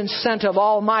they've been sent of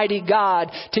Almighty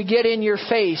God to get in your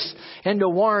face and to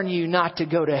warn you not to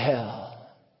go to hell.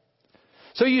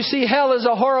 So you see, hell is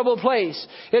a horrible place.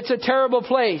 It's a terrible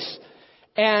place.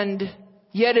 And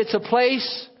yet it's a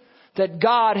place that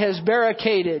God has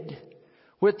barricaded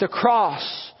with the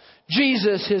cross,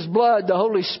 Jesus, His blood, the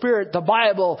Holy Spirit, the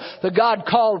Bible, the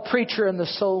God-called preacher, and the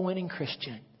soul-winning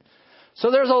Christian.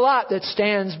 So there's a lot that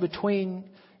stands between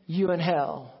you and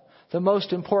hell. The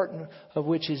most important of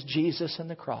which is Jesus and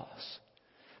the cross.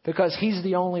 Because He's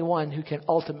the only one who can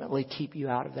ultimately keep you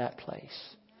out of that place.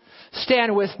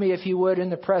 Stand with me, if you would, in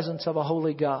the presence of a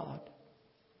holy God.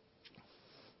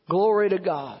 Glory to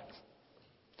God.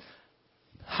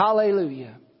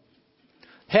 Hallelujah.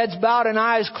 Heads bowed and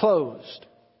eyes closed.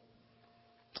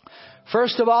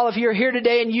 First of all, if you're here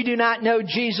today and you do not know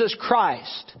Jesus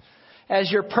Christ as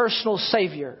your personal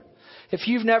Savior, if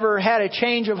you've never had a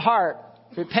change of heart,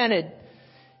 repented,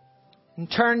 and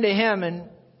turned to Him and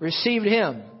received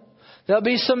Him, there'll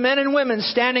be some men and women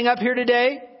standing up here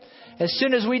today. As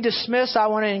soon as we dismiss, I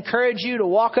want to encourage you to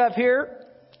walk up here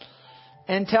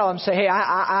and tell them, say, hey,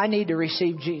 I need to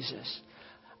receive Jesus.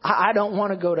 I don't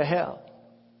want to go to hell.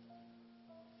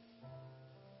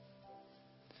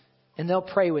 And they'll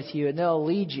pray with you and they'll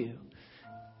lead you.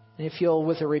 And if you'll,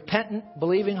 with a repentant,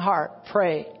 believing heart,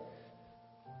 pray,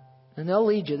 and they'll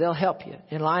lead you, they'll help you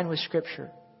in line with Scripture.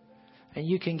 And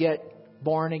you can get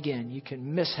born again. You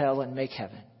can miss hell and make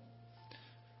heaven.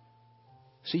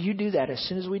 So you do that as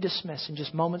soon as we dismiss, in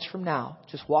just moments from now.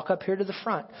 Just walk up here to the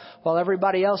front while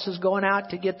everybody else is going out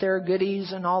to get their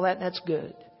goodies and all that, and that's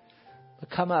good. But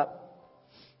come up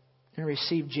and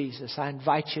receive Jesus. I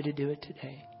invite you to do it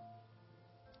today.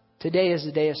 Today is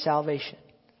the day of salvation.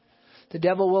 The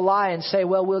devil will lie and say,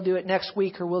 well, we'll do it next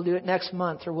week, or we'll do it next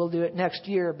month, or we'll do it next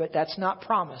year. But that's not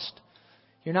promised.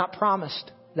 You're not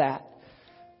promised that.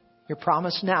 You're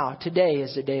promised now. Today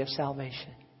is the day of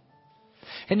salvation.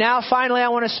 And now finally I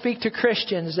want to speak to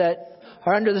Christians that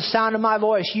are under the sound of my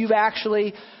voice. You've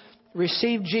actually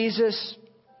received Jesus.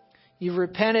 You've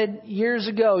repented years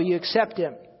ago. You accept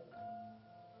Him.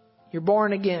 You're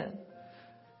born again.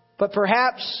 But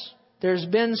perhaps there's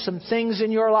been some things in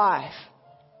your life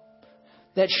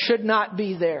that should not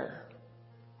be there.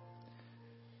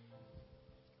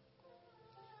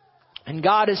 And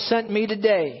God has sent me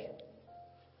today.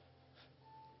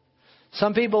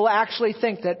 Some people actually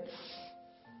think that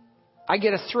I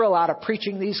get a thrill out of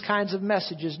preaching these kinds of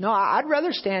messages. No, I'd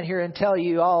rather stand here and tell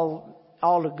you all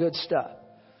the good stuff.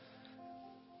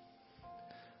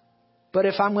 But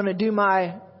if I'm going to do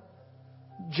my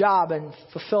job and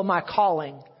fulfill my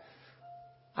calling,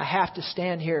 I have to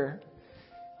stand here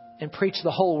and preach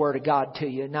the whole Word of God to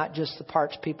you, not just the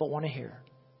parts people want to hear.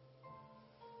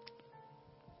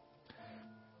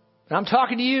 And I'm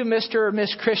talking to you, Mr. or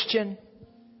Miss Christian.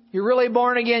 You're really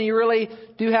born again. You really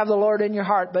do have the Lord in your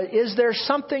heart. But is there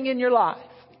something in your life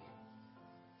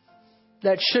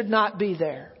that should not be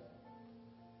there?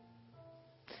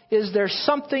 Is there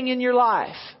something in your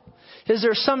life? Is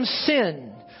there some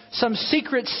sin, some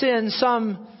secret sin,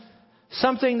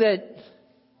 something that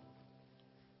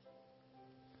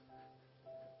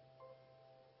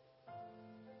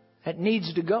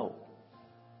needs to go?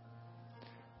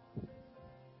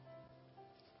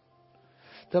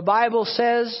 The Bible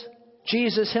says,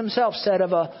 Jesus Himself said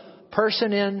of a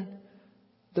person in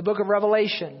the book of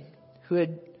Revelation who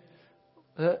had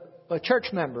a church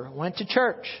member, went to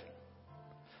church,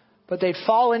 but they'd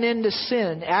fallen into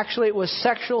sin. Actually, it was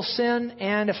sexual sin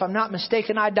and, if I'm not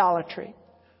mistaken, idolatry.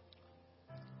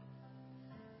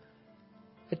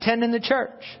 Attending the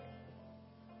church.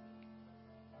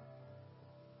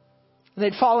 And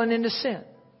they'd fallen into sin.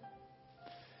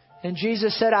 And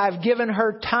Jesus said, I've given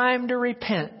her time to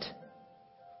repent.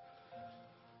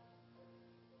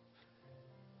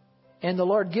 And the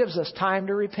Lord gives us time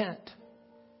to repent.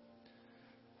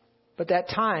 But that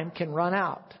time can run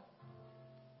out.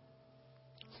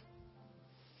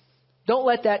 Don't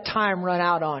let that time run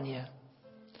out on you.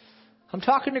 I'm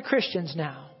talking to Christians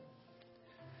now.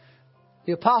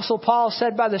 The Apostle Paul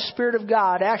said by the Spirit of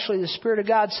God, actually the Spirit of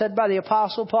God said by the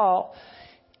Apostle Paul,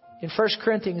 in 1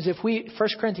 Corinthians,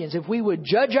 if we would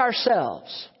judge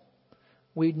ourselves,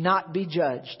 we'd not be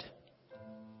judged.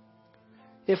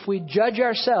 If we judge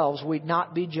ourselves, we'd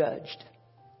not be judged.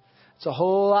 It's a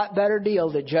whole lot better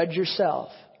deal to judge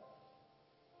yourself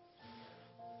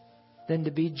than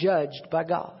to be judged by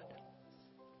God.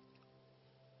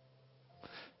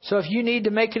 So if you need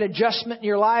to make an adjustment in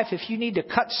your life, if you need to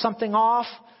cut something off,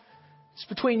 it's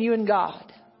between you and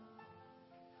God.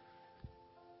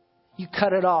 You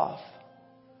cut it off.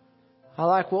 I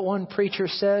like what one preacher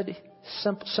said,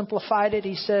 simplified it.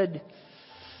 He said,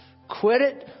 quit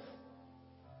it,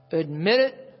 admit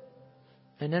it,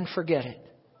 and then forget it.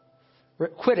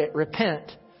 Quit it,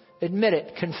 repent, admit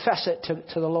it, confess it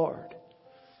to the Lord.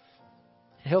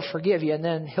 He'll forgive you, and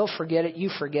then He'll forget it, you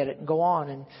forget it, and go on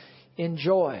and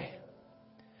enjoy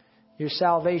your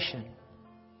salvation.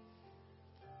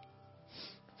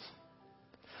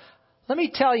 Let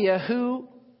me tell you who,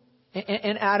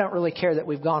 and I don't really care that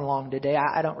we've gone long today.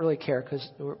 I don't really care because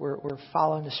we're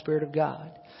following the Spirit of God.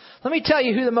 Let me tell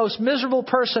you who the most miserable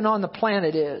person on the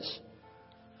planet is.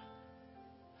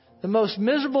 The most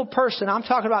miserable person, I'm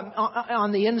talking about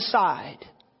on the inside,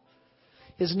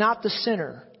 is not the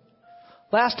sinner.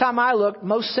 Last time I looked,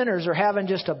 most sinners are having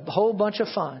just a whole bunch of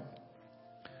fun.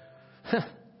 But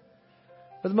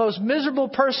the most miserable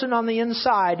person on the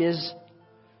inside is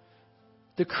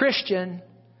the Christian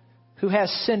who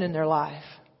has sin in their life.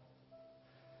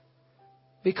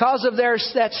 Because of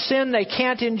that sin, they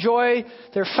can't enjoy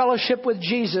their fellowship with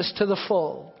Jesus to the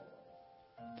full.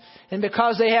 And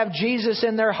because they have Jesus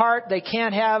in their heart, they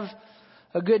can't have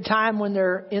a good time when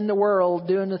they're in the world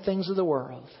doing the things of the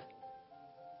world.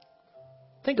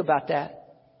 Think about that.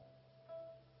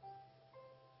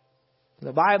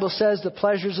 The Bible says the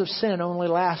pleasures of sin only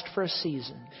last for a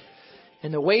season.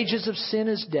 And the wages of sin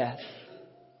is death.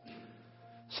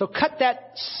 So cut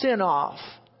that sin off.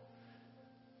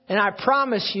 And I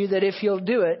promise you that if you'll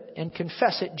do it and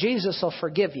confess it, Jesus will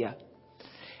forgive you.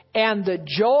 And the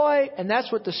joy, and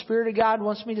that's what the Spirit of God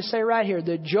wants me to say right here,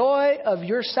 the joy of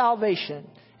your salvation,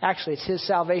 actually it's His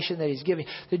salvation that He's giving.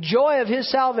 The joy of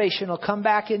His salvation will come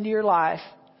back into your life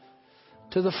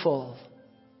to the full.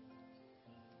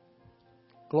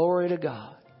 Glory to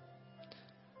God.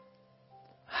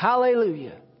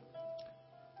 Hallelujah.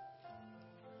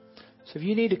 So if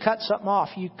you need to cut something off,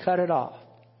 you cut it off.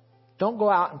 Don't go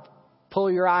out and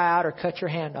pull your eye out or cut your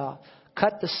hand off.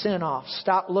 Cut the sin off.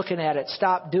 Stop looking at it.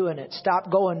 Stop doing it.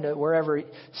 Stop going to wherever.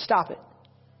 Stop it.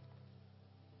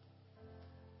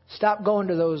 Stop going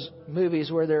to those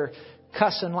movies where they're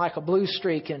cussing like a blue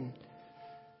streak and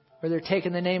where they're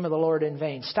taking the name of the Lord in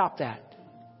vain. Stop that.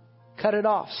 Cut it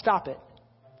off. Stop it.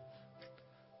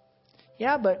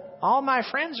 Yeah, but all my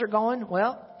friends are going.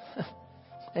 Well,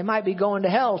 they might be going to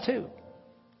hell too.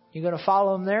 You going to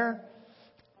follow them there?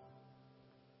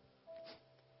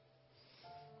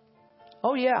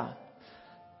 Oh, yeah.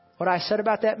 What I said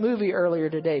about that movie earlier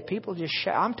today, people just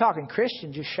shout. I'm talking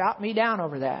Christians, just shout me down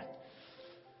over that.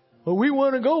 Well, we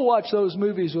want to go watch those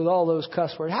movies with all those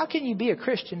cuss words. How can you be a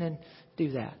Christian and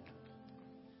do that?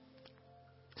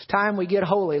 It's time we get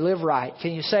holy, live right.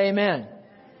 Can you say amen?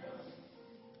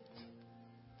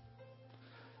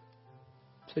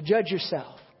 So judge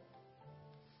yourself.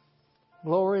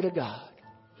 Glory to God.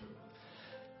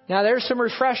 Now, there's some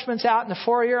refreshments out in the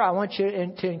foyer. I want you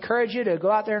to encourage you to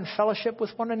go out there and fellowship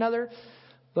with one another.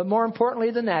 But more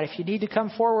importantly than that, if you need to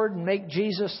come forward and make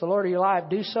Jesus the Lord of your life,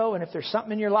 do so. And if there's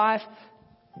something in your life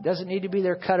that doesn't need to be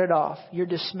there, cut it off. You're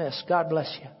dismissed. God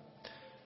bless you.